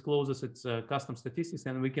China discloses its custom statistics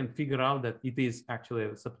and we can figure out that it is actually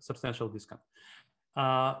a substantial discount.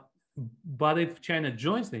 But if China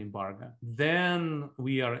joins the embargo, then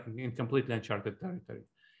we are in completely uncharted territory,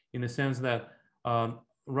 in the sense that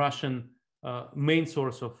Russian main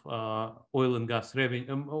source of oil and gas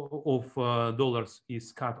revenue of dollars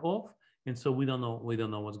is cut off. And so we don't know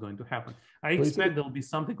what's going to happen. I expect there'll be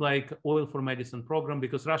something like oil for medicine program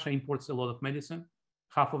because Russia imports a lot of medicine.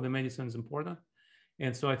 Half of the medicine is important.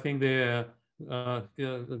 And so I think the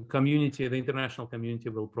community, the international community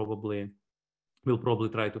will probably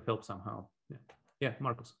try to help somehow. Yeah,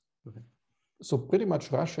 Markus. Okay. So pretty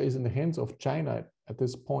much Russia is in the hands of China at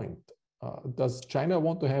this point. Does China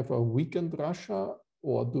want to have a weakened Russia,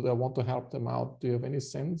 or do they want to help them out? Do you have any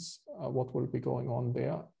sense what will be going on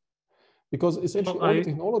there? Because essentially all the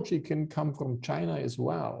technology can come from China as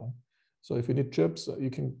well. So if you need chips, you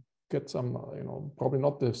can get some, probably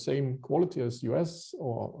not the same quality as US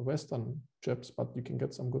or Western chips, but you can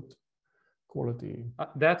get some good quality.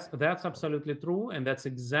 That's absolutely true. And that's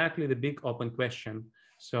exactly the big open question.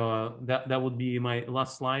 So that would be my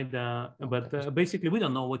last slide. But basically, we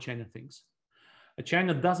don't know what China thinks.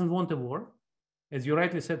 China doesn't want a war. As you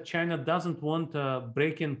rightly said, China doesn't want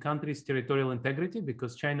breaking countries' territorial integrity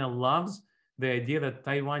because China loves the idea that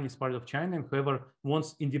Taiwan is part of China, and whoever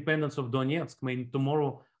wants independence of Donetsk may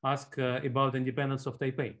tomorrow ask about independence of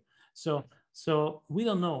Taipei. So we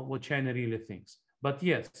don't know what China really thinks. But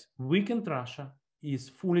yes, weakened Russia is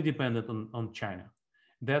fully dependent on China.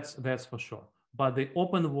 That's for sure. But the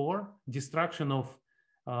open war, destruction of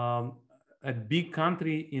a big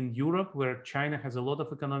country in Europe where China has a lot of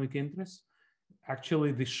economic interests,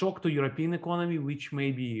 actually the shock to European economy, which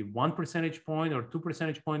may be 1 percentage point or 2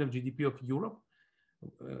 percentage point of GDP of Europe,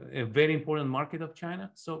 a very important market of China.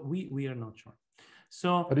 So we are not sure.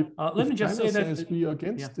 So let me just say that we are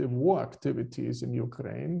against the war activities in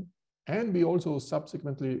Ukraine, and we also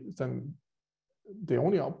subsequently then the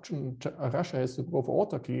only option Russia has to go for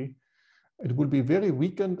autarky, it will be very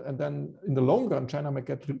weakened, and then in the long run, China might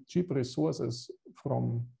get cheap resources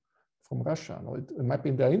from Russia. It might be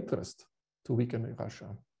in their interest to weaken Russia.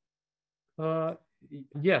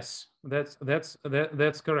 Yes,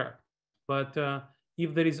 that's correct. But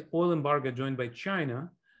if there is oil embargo joined by China,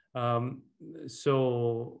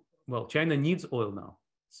 China needs oil now.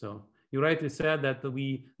 So you rightly said that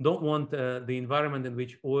we don't want the environment in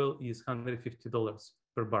which oil is $150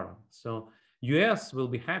 per barrel. So US will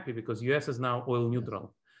be happy because US is now oil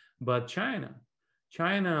neutral, but China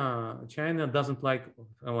doesn't like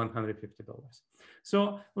 $150.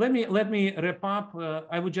 So let me wrap up.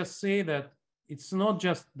 I would just say that it's not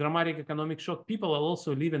just dramatic economic shock. People are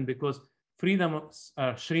also living because freedoms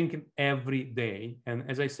are shrinking every day. And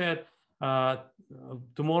as I said,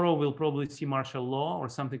 tomorrow we'll probably see martial law or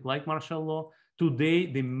something like martial law. Today,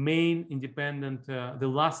 the main independent, the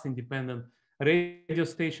last independent radio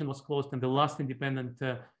station was closed, and the last independent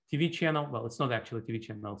TV channel, well, it's not actually a TV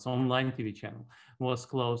channel, it's online TV channel, was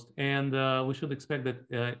closed. And we should expect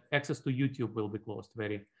that access to YouTube will be closed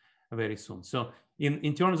very, very soon. So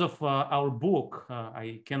in terms of our book,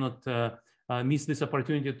 I cannot miss this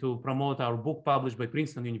opportunity to promote our book published by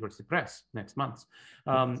Princeton University Press next month.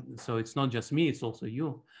 So it's not just me, it's also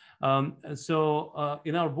you.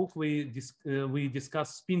 In our book, we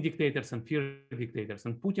discuss spin dictators and fear dictators.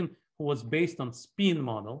 And Putin, who was based on spin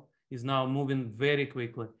model, is now moving very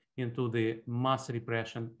quickly into the mass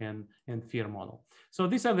repression and fear model. So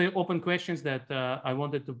these are the open questions that I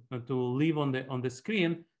wanted to leave on the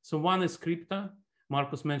screen. So one is crypto.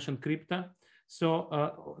 Markus mentioned crypto. So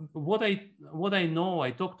what I know,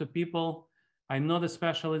 I talk to people. I'm not a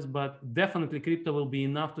specialist, but definitely crypto will be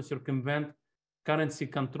enough to circumvent currency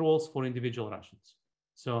controls for individual Russians.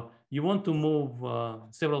 So you want to move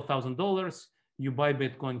several $1,000s, you buy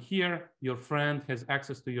Bitcoin here, your friend has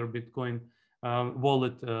access to your Bitcoin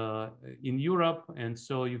wallet in Europe, and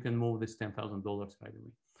so you can move this $10,000 right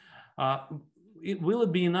away. Will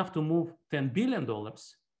it be enough to move $10 billion?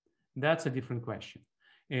 That's a different question.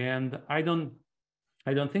 And I don't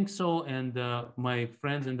think so. And my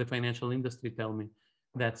friends in the financial industry tell me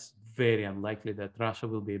that's very unlikely that Russia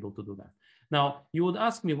will be able to do that. Now, you would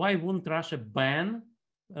ask me, why wouldn't Russia ban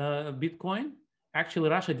Bitcoin? Actually,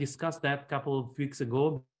 Russia discussed that a couple of weeks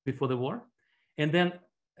ago before the war. And then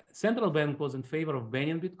central bank was in favor of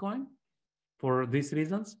banning Bitcoin for these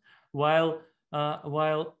reasons, while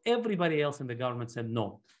everybody else in the government said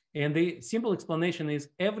no. And the simple explanation is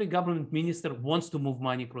every government minister wants to move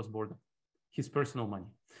money cross-border, his personal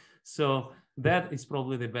money. So that is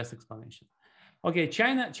probably the best explanation. Okay,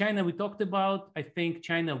 China we talked about. I think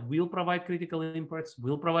China will provide critical imports,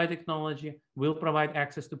 will provide technology, will provide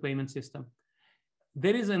access to payment system.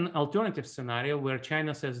 There is an alternative scenario where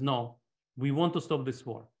China says, no, we want to stop this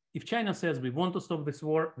war. If China says we want to stop this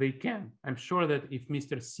war, they can. I'm sure that if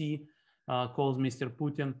Mr. Xi calls Mr.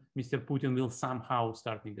 Putin will somehow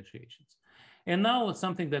start negotiations. And now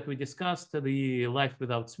something that we discussed, the life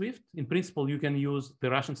without SWIFT. In principle, you can use the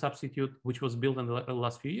Russian substitute, which was built in the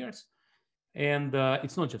last few years. And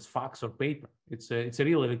it's not just fax or paper. It's a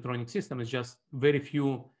real electronic system. It's just very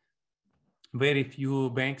few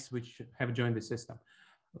banks which have joined the system.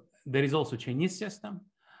 There is also Chinese system,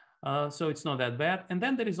 so it's not that bad. And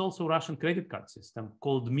then there is also Russian credit card system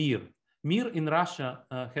called MIR. MIR in Russia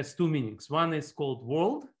has two meanings. One is called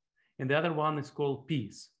world, and the other one is called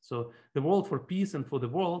peace. So the world for peace and for the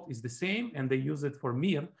world is the same, and they use it for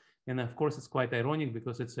MIR. And of course, it's quite ironic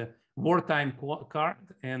because it's a wartime card,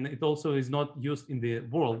 and it also is not used in the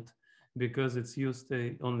world because it's used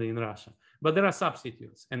only in Russia. But there are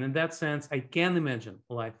substitutes. And in that sense, I can imagine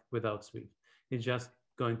life without SWIFT. It's just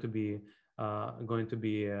going to be going to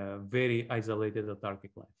be a very isolated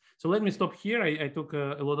autarkic life. So let me stop here. I took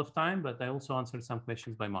a lot of time, but I also answered some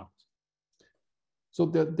questions by Markus. So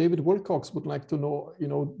David Wilcox would like to know,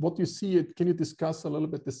 what you see. Can you discuss a little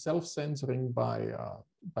bit the self-censoring by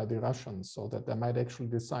the Russians, so that they might actually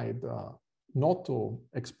decide not to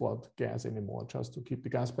export gas anymore, just to keep the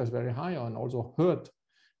gas price very high, and also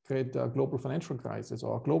create a global financial crisis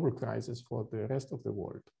or a global crisis for the rest of the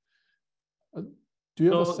world? Do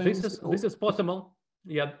you have a sense? This is possible.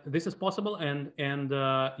 Yeah, this is possible, and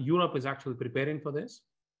Europe is actually preparing for this.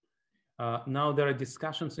 Now there are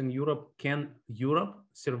discussions in Europe. Can Europe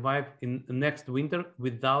survive in next winter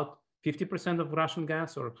without 50% of Russian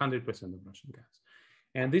gas or 100% of Russian gas?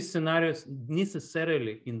 And these scenarios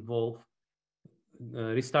necessarily involve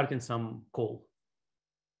restarting some coal,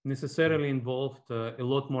 necessarily involved a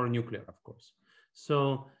lot more nuclear, of course.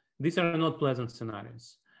 So these are not pleasant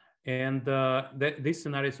scenarios. And these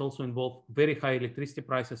scenarios also involve very high electricity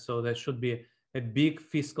prices, so there should be a big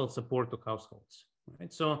fiscal support to households.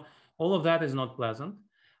 Right? So all of that is not pleasant.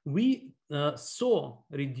 We saw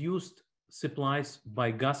reduced supplies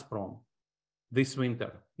by Gazprom this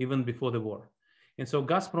winter, even before the war. And so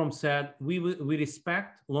Gazprom said, we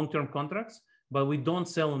respect long-term contracts, but we don't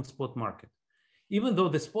sell on spot market. Even though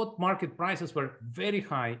the spot market prices were very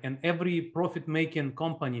high and every profit-making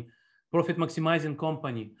company, profit-maximizing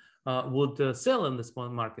company would sell in the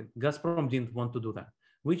spot market, Gazprom didn't want to do that,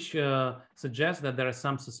 which suggests that there are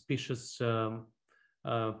some suspicious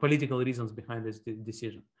political reasons behind this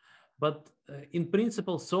decision. But in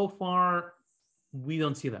principle, so far, we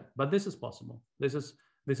don't see that. But this is possible. This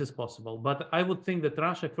is possible. But I would think that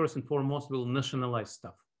Russia, first and foremost, will nationalize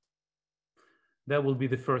stuff. That will be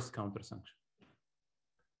the first counter-sanction.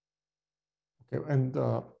 Okay, and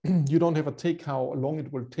you don't have a take how long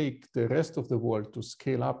it will take the rest of the world to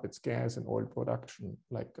scale up its gas and oil production,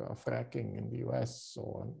 like fracking in the US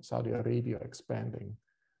or Saudi Arabia expanding?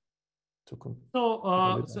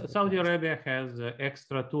 So Saudi Arabia has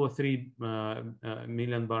extra 2 or 3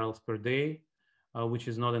 million barrels per day, which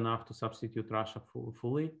is not enough to substitute Russia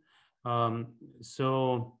fully.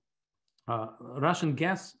 Russian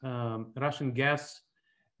gas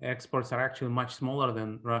exports are actually much smaller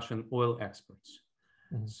than Russian oil exports.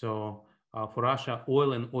 Mm-hmm. So for Russia,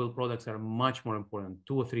 oil and oil products are much more important,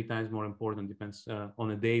 2 or 3 times more important, depends on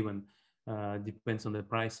the day, depends on the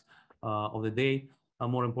price of the day,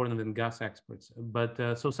 more important than gas exports. But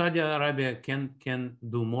so Saudi Arabia can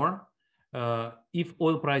do more. If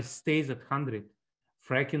oil price stays at 100,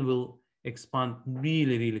 fracking will expand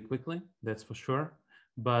really, really quickly, that's for sure.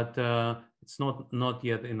 But it's not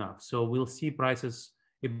yet enough. So we'll see prices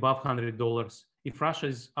above $100. If Russia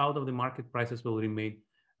is out of the market, prices will remain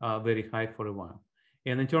very high for a while.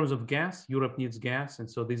 And in terms of gas, Europe needs gas. And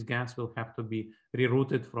so this gas will have to be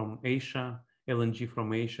rerouted from Asia, LNG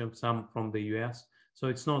from Asia, some from the US. So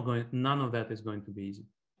it's not going, none of that is going to be easy.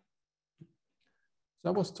 So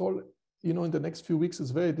I was told, in the next few weeks,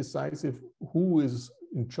 it's very decisive who is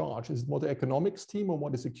in charge. Is it more the economics team or more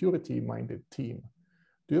the security-minded team?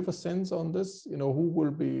 Do you have a sense on this? Who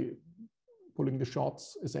will be pulling the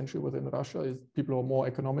shots essentially within Russia? Is people who are more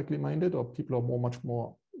economically minded or people who are much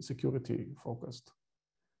more security focused?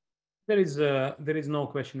 There is no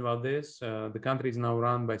question about this. The country is now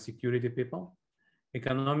run by security people.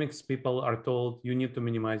 Economics people are told you need to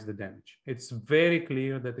minimize the damage. It's very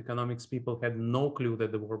clear that economics people had no clue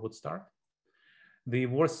that the war would start. The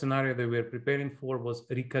worst scenario they were preparing for was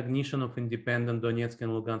recognition of independent Donetsk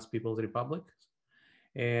and Lugansk People's Republics.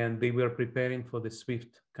 And they were preparing for the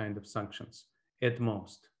SWIFT kind of sanctions at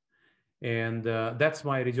most. And that's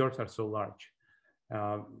why reserves are so large.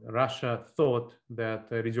 Russia thought that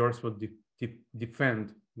reserves would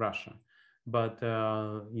defend Russia. But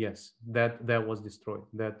yes, that was destroyed.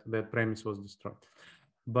 That premise was destroyed.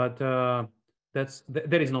 But there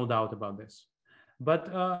is no doubt about this. But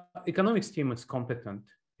economics team is competent,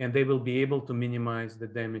 and they will be able to minimize the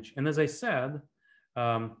damage. And as I said,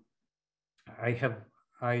 I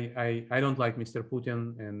don't like Mr.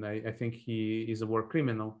 Putin, and I think he is a war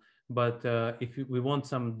criminal. But if we want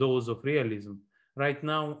some dose of realism, right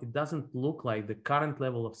now it doesn't look like the current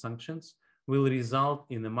level of sanctions will result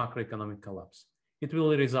in a macroeconomic collapse. It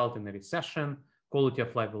will result in a recession. Quality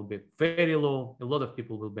of life will be very low. A lot of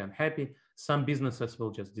people will be unhappy. Some businesses will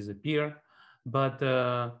just disappear. But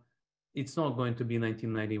it's not going to be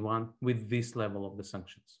 1991 with this level of the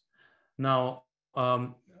sanctions. Now,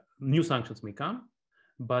 new sanctions may come,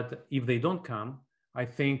 but if they don't come, I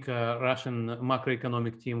think Russian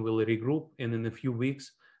macroeconomic team will regroup, and in a few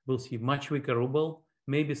weeks, we'll see much weaker ruble.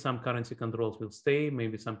 Maybe some currency controls will stay,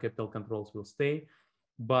 maybe some capital controls will stay.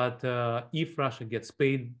 But if Russia gets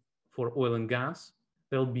paid for oil and gas,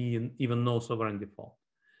 there'll be even no sovereign default,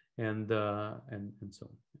 and so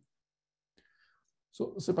on.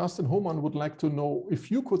 So Sebastian Hohmann would like to know, if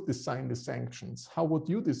you could design the sanctions, how would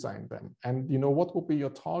you design them? And what would be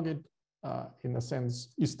your target in a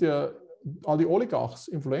sense? Are the oligarchs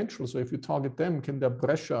influential? So if you target them, can they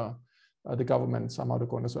pressure the government somehow to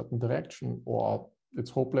go in a certain direction, or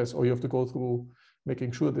it's hopeless, or you have to go through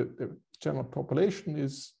making sure that the general population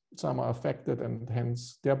is somehow affected, and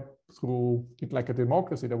hence through it, like a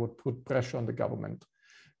democracy, that would put pressure on the government?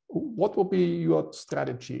 What will be your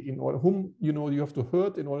strategy in order, whom you have to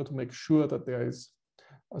hurt in order to make sure that there is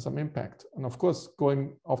some impact? And of course,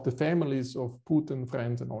 going off the families of Putin,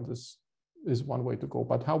 friends, and all this is one way to go.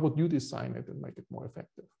 But how would you design it and make it more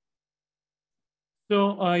effective?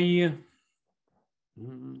 So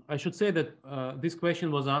I should say that this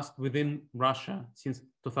question was asked within Russia since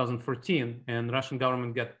 2014, and Russian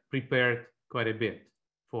government got prepared quite a bit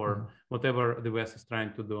for whatever the West is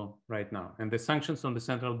trying to do right now. And the sanctions on the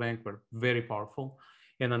central bank were very powerful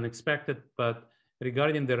and unexpected, but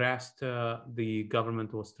regarding the rest, the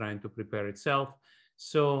government was trying to prepare itself.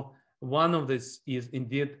 So one of this is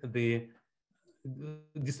indeed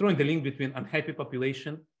destroying the link between unhappy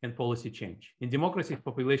population and policy change. In democracy, if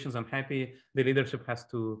population is unhappy, the leadership has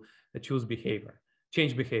to change behavior.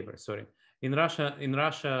 In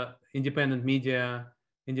Russia, independent media,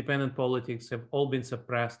 independent politics have all been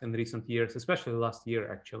suppressed in recent years, especially last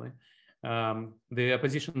year, actually. The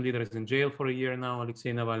opposition leader is in jail for a year now,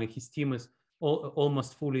 Alexei Navalny. His team is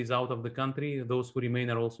almost fully out of the country. Those who remain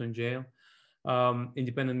are also in jail.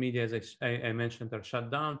 Independent media, as I mentioned, are shut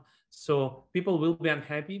down. So people will be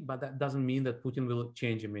unhappy, but that doesn't mean that Putin will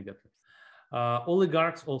change immediately.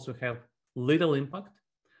 Oligarchs also have little impact,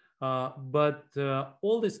 but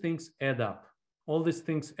all these things add up. All these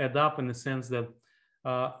things add up in the sense that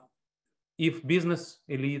if business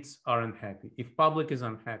elites are unhappy, if public is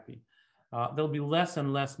unhappy, there'll be less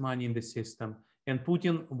and less money in the system, and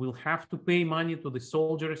Putin will have to pay money to the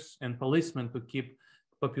soldiers and policemen to keep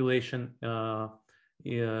population at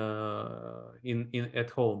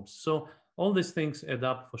home. So all these things add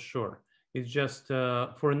up for sure. It's just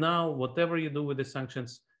for now, whatever you do with the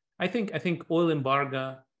sanctions, I think oil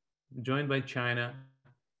embargo joined by China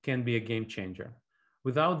can be a game changer.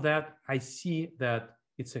 Without that, I see that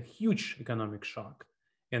it's a huge economic shock.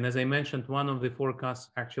 And as I mentioned, one of the forecasts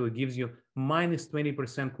actually gives you minus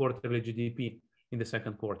 20% quarterly GDP in the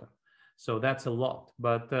second quarter. So that's a lot,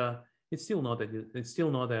 but it's still not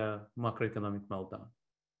a macroeconomic meltdown.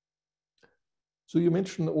 So you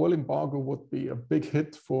mentioned oil embargo would be a big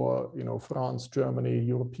hit for France, Germany,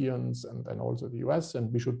 Europeans, and also the US,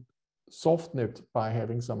 and we should soften it by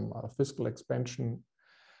having some fiscal expansion.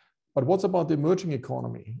 But what's about the emerging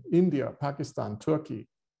economy? India, Pakistan, Turkey.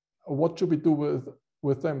 What should we do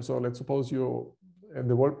with them? So let's suppose you're in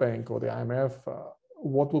the World Bank or the IMF.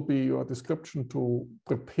 What would be your description to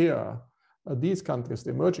prepare these countries,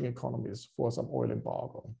 the emerging economies, for some oil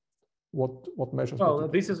embargo? What measures? Well,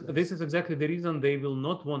 this is exactly the reason they will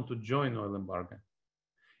not want to join oil embargo.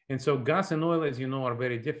 And so gas and oil, as you know, are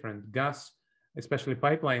very different. Gas, especially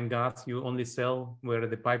pipeline gas, you only sell where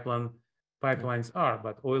the pipelines are,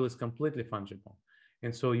 but oil is completely fungible.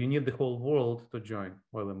 And so you need the whole world to join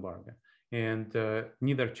oil embargo. And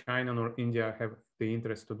neither China nor India have the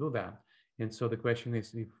interest to do that. And so the question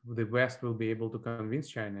is if the West will be able to convince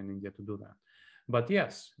China and India to do that. But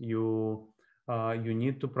yes, you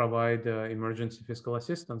need to provide emergency fiscal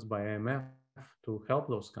assistance by IMF to help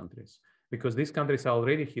those countries, because these countries are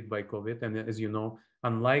already hit by COVID. And as you know,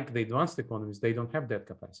 unlike the advanced economies, they don't have that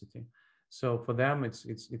capacity. So for them,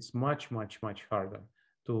 it's much harder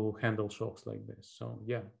to handle shocks like this. So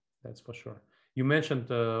yeah, that's for sure. You mentioned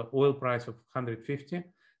oil price of 150.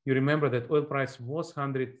 You remember that oil price was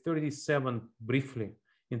 137 briefly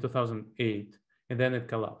in 2008, and then it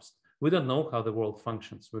collapsed. We don't know how the world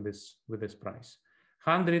functions with this price.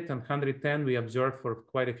 100 and 110 we observed for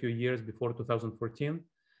quite a few years before 2014.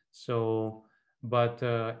 So, but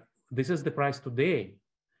this is the price today.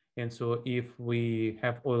 And so if we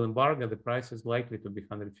have oil embargo, the price is likely to be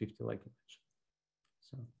 150, like you mentioned.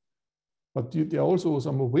 So. But there are also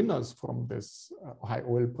some winners from this high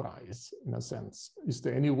oil price, in a sense. Is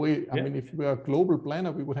there any way, I mean, if we are a global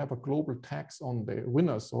planner, we would have a global tax on the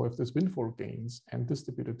winners. So if there's windfall gains and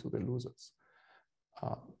distributed to the losers.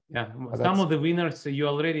 Some of the winners you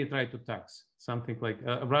already try to tax. Something like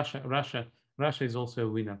Russia is also a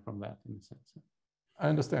winner from that, in a sense. I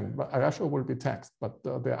understand, but Russia will be taxed, but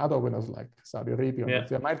there are other winners like Saudi Arabia.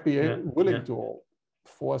 They might be willing to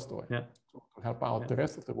force to help out the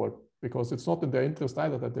rest of the world, because it's not in their interest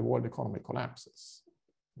either that the world economy collapses.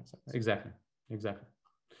 Exactly.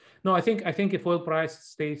 No, I think if oil price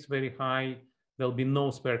stays very high, there'll be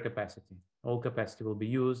no spare capacity. All capacity will be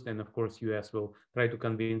used, and of course, U.S. will try to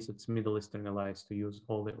convince its Middle Eastern allies to use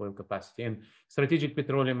all the oil capacity. And strategic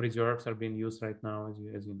petroleum reserves are being used right now,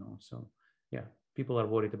 as you know. So, yeah, people are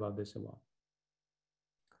worried about this a lot.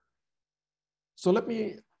 So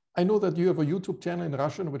I know that you have a YouTube channel in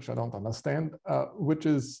Russian, which I don't understand, which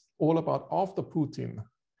is all about after Putin.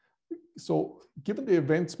 So given the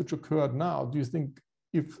events which occurred now, do you think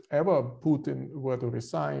if ever Putin were to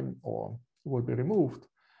resign or will be removed,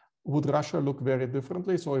 would Russia look very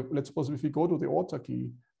differently? So let's suppose if we go to the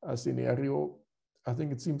autarky scenario, I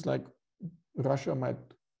think it seems like Russia might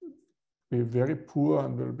be very poor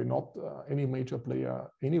and will be not any major player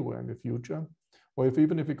anywhere in the future. Or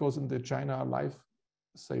even if it goes in the China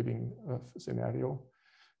life-saving scenario,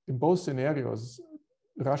 in both scenarios,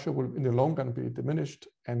 Russia will in the long run be diminished.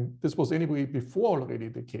 And this was anyway before already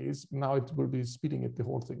the case. Now it will be speeding the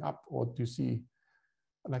whole thing up. Or do you see,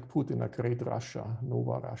 like Putin, a great Russia,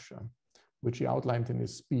 Nova Russia, which he outlined in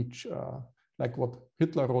his speech, like what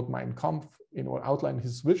Hitler wrote Mein Kampf, outlined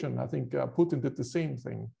his vision. I think Putin did the same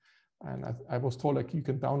thing. And I was told like you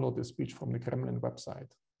can download this speech from the Kremlin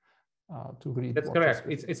website to read. That's correct.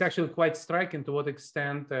 It's actually quite striking to what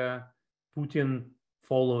extent Putin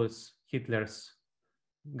follows Hitler's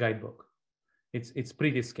guidebook. It's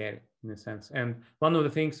pretty scary in a sense. And one of the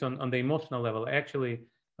things on the emotional level, I actually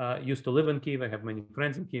used to live in Kiev. I have many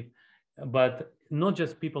friends in Kiev, but not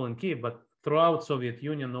just people in Kiev, but throughout Soviet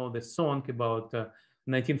Union know the song about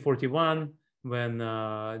 1941 when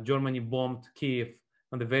Germany bombed Kiev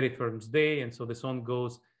on the very first day. And so the song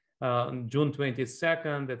goes, on June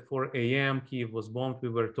 22nd at 4 a.m., Kiev was bombed. We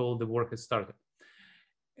were told the war has started.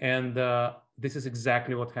 And this is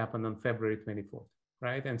exactly what happened on February 24th,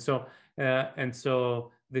 right? And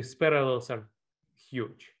so these parallels are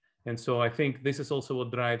huge. And so I think this is also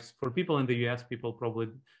what drives, for people in the US, people probably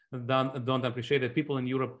don't appreciate it. People in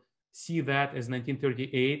Europe see that as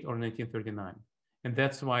 1938 or 1939. And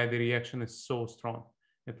that's why the reaction is so strong,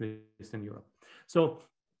 at least in Europe. So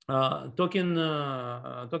talking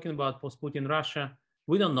about post-Putin Russia,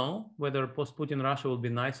 we don't know whether post-Putin Russia will be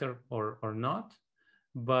nicer or not.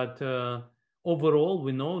 But overall,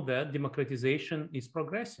 we know that democratization is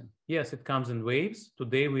progressing. Yes, it comes in waves.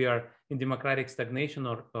 Today, we are in democratic stagnation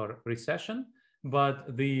or recession,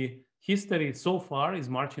 but the history so far is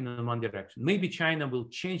marching in one direction. Maybe China will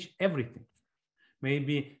change everything.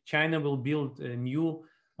 Maybe China will build a new,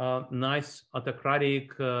 nice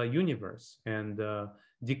autocratic universe and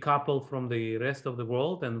decouple from the rest of the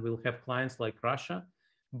world, and we'll have clients like Russia.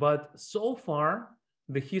 But so far,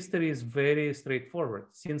 the history is very straightforward.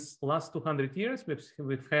 Since last 200 years,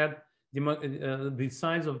 we've had the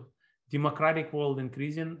size of democratic world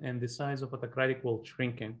increasing and the size of autocratic world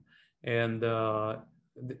shrinking. And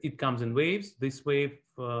it comes in waves. This wave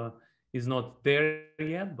is not there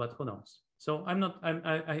yet, but who knows? So I'm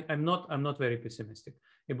not very pessimistic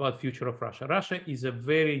about future of Russia. Russia is a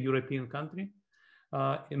very European country.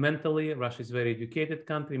 Mentally, Russia is a very educated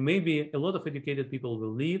country. Maybe a lot of educated people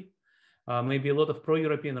will leave. Maybe a lot of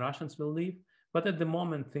pro-European Russians will leave. But at the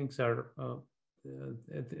moment, things are,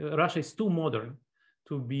 Russia is too modern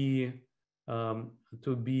to be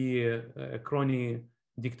a crony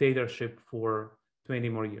dictatorship for 20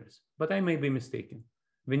 more years. But I may be mistaken.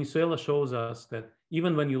 Venezuela shows us that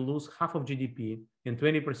even when you lose half of GDP and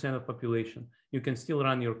 20% of population, you can still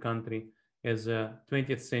run your country as a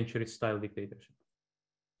 20th century style dictatorship.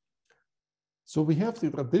 So we have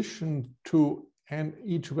the tradition to end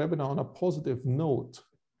each webinar on a positive note,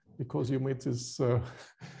 because you made this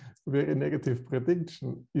very negative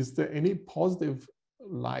prediction. Is there any positive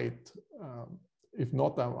light? If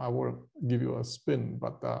not, I will give you a spin,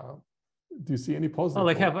 but do you see any positive?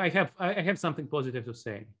 Well, I have something positive to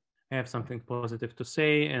say. I have something positive to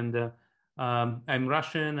say, and I'm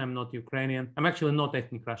Russian. I'm not Ukrainian. I'm actually not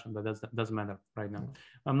ethnic Russian, but that doesn't matter right now.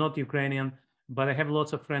 I'm not Ukrainian, but I have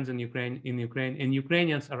lots of friends in Ukraine. And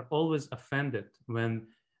Ukrainians are always offended when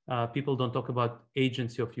people don't talk about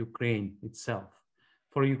agency of Ukraine itself.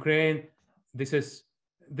 For Ukraine, this is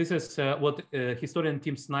what historian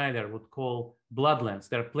Tim Snyder would call bloodlands.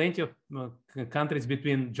 There are plenty of countries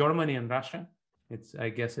between Germany and Russia. I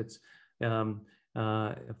guess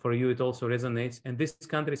for you, it also resonates. And these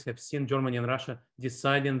countries have seen Germany and Russia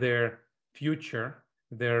deciding their future,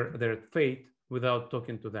 their fate, without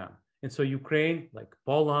talking to them. And so Ukraine, like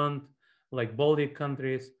Poland, like Baltic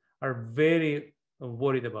countries, are very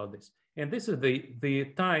worried about this. And this is the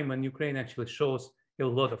time when Ukraine actually shows a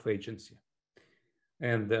lot of agency.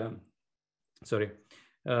 And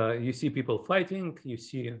you see people fighting, you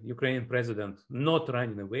see Ukrainian president not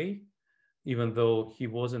running away, even though he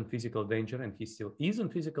was in physical danger, and he still is in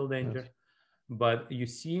physical danger. Yes. But you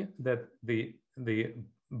see that the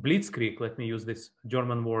blitzkrieg, let me use this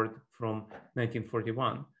German word from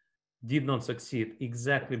 1941, did not succeed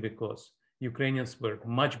exactly because Ukrainians were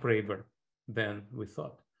much braver than we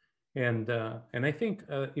thought. And I think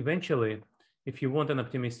eventually, if you want an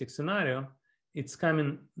optimistic scenario, it's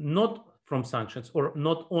coming not from sanctions, or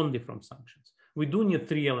not only from sanctions. We do need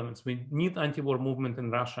three elements. We need anti-war movement in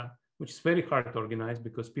Russia, which is very hard to organize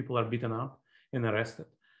because people are beaten up and arrested.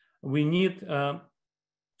 We need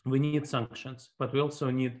sanctions, but we also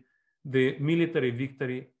need the military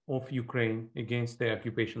victory of Ukraine against the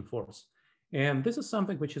occupation force. And this is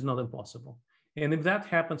something which is not impossible. And if that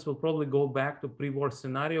happens, we'll probably go back to pre-war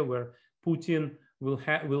scenario where Putin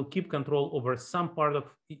will keep control over some part of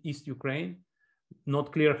East Ukraine,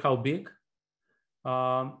 not clear how big,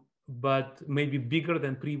 but maybe bigger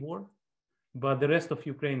than pre-war. But the rest of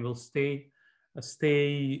Ukraine will stay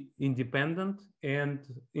independent and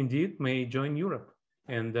indeed may join Europe.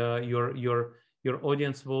 And your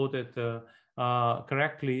audience voted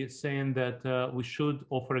correctly, saying that we should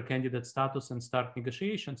offer a candidate status and start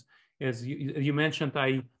negotiations. As you mentioned,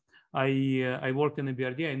 I work in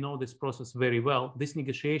EBRD. I know this process very well. These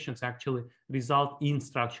negotiations actually result in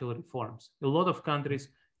structural reforms. A lot of countries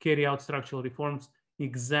carry out structural reforms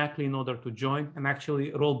exactly in order to join, and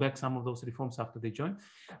actually roll back some of those reforms after they join.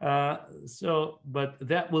 But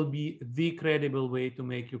that will be the credible way to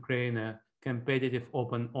make Ukraine a competitive,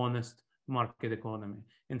 open, honest market economy.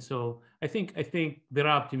 And so I think there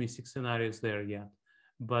are optimistic scenarios there yet.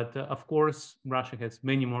 But of course, Russia has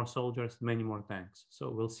many more soldiers, many more tanks. So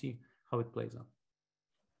we'll see how it plays out.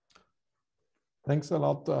 Thanks a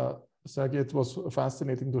lot, Sergei. It was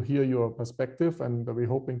fascinating to hear your perspective, and we're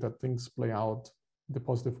hoping that things play out the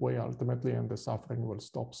positive way ultimately, and the suffering will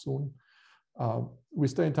stop soon. We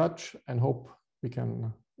stay in touch and hope we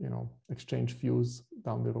can, exchange views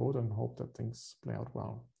down the road, and hope that things play out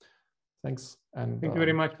well. Thanks. And thank you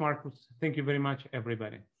very much, Markus. Thank you very much,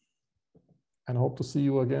 everybody. And hope to see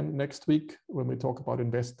you again next week when we talk about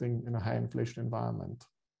investing in a high inflation environment.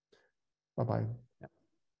 Bye-bye.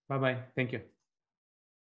 Bye-bye. Thank you.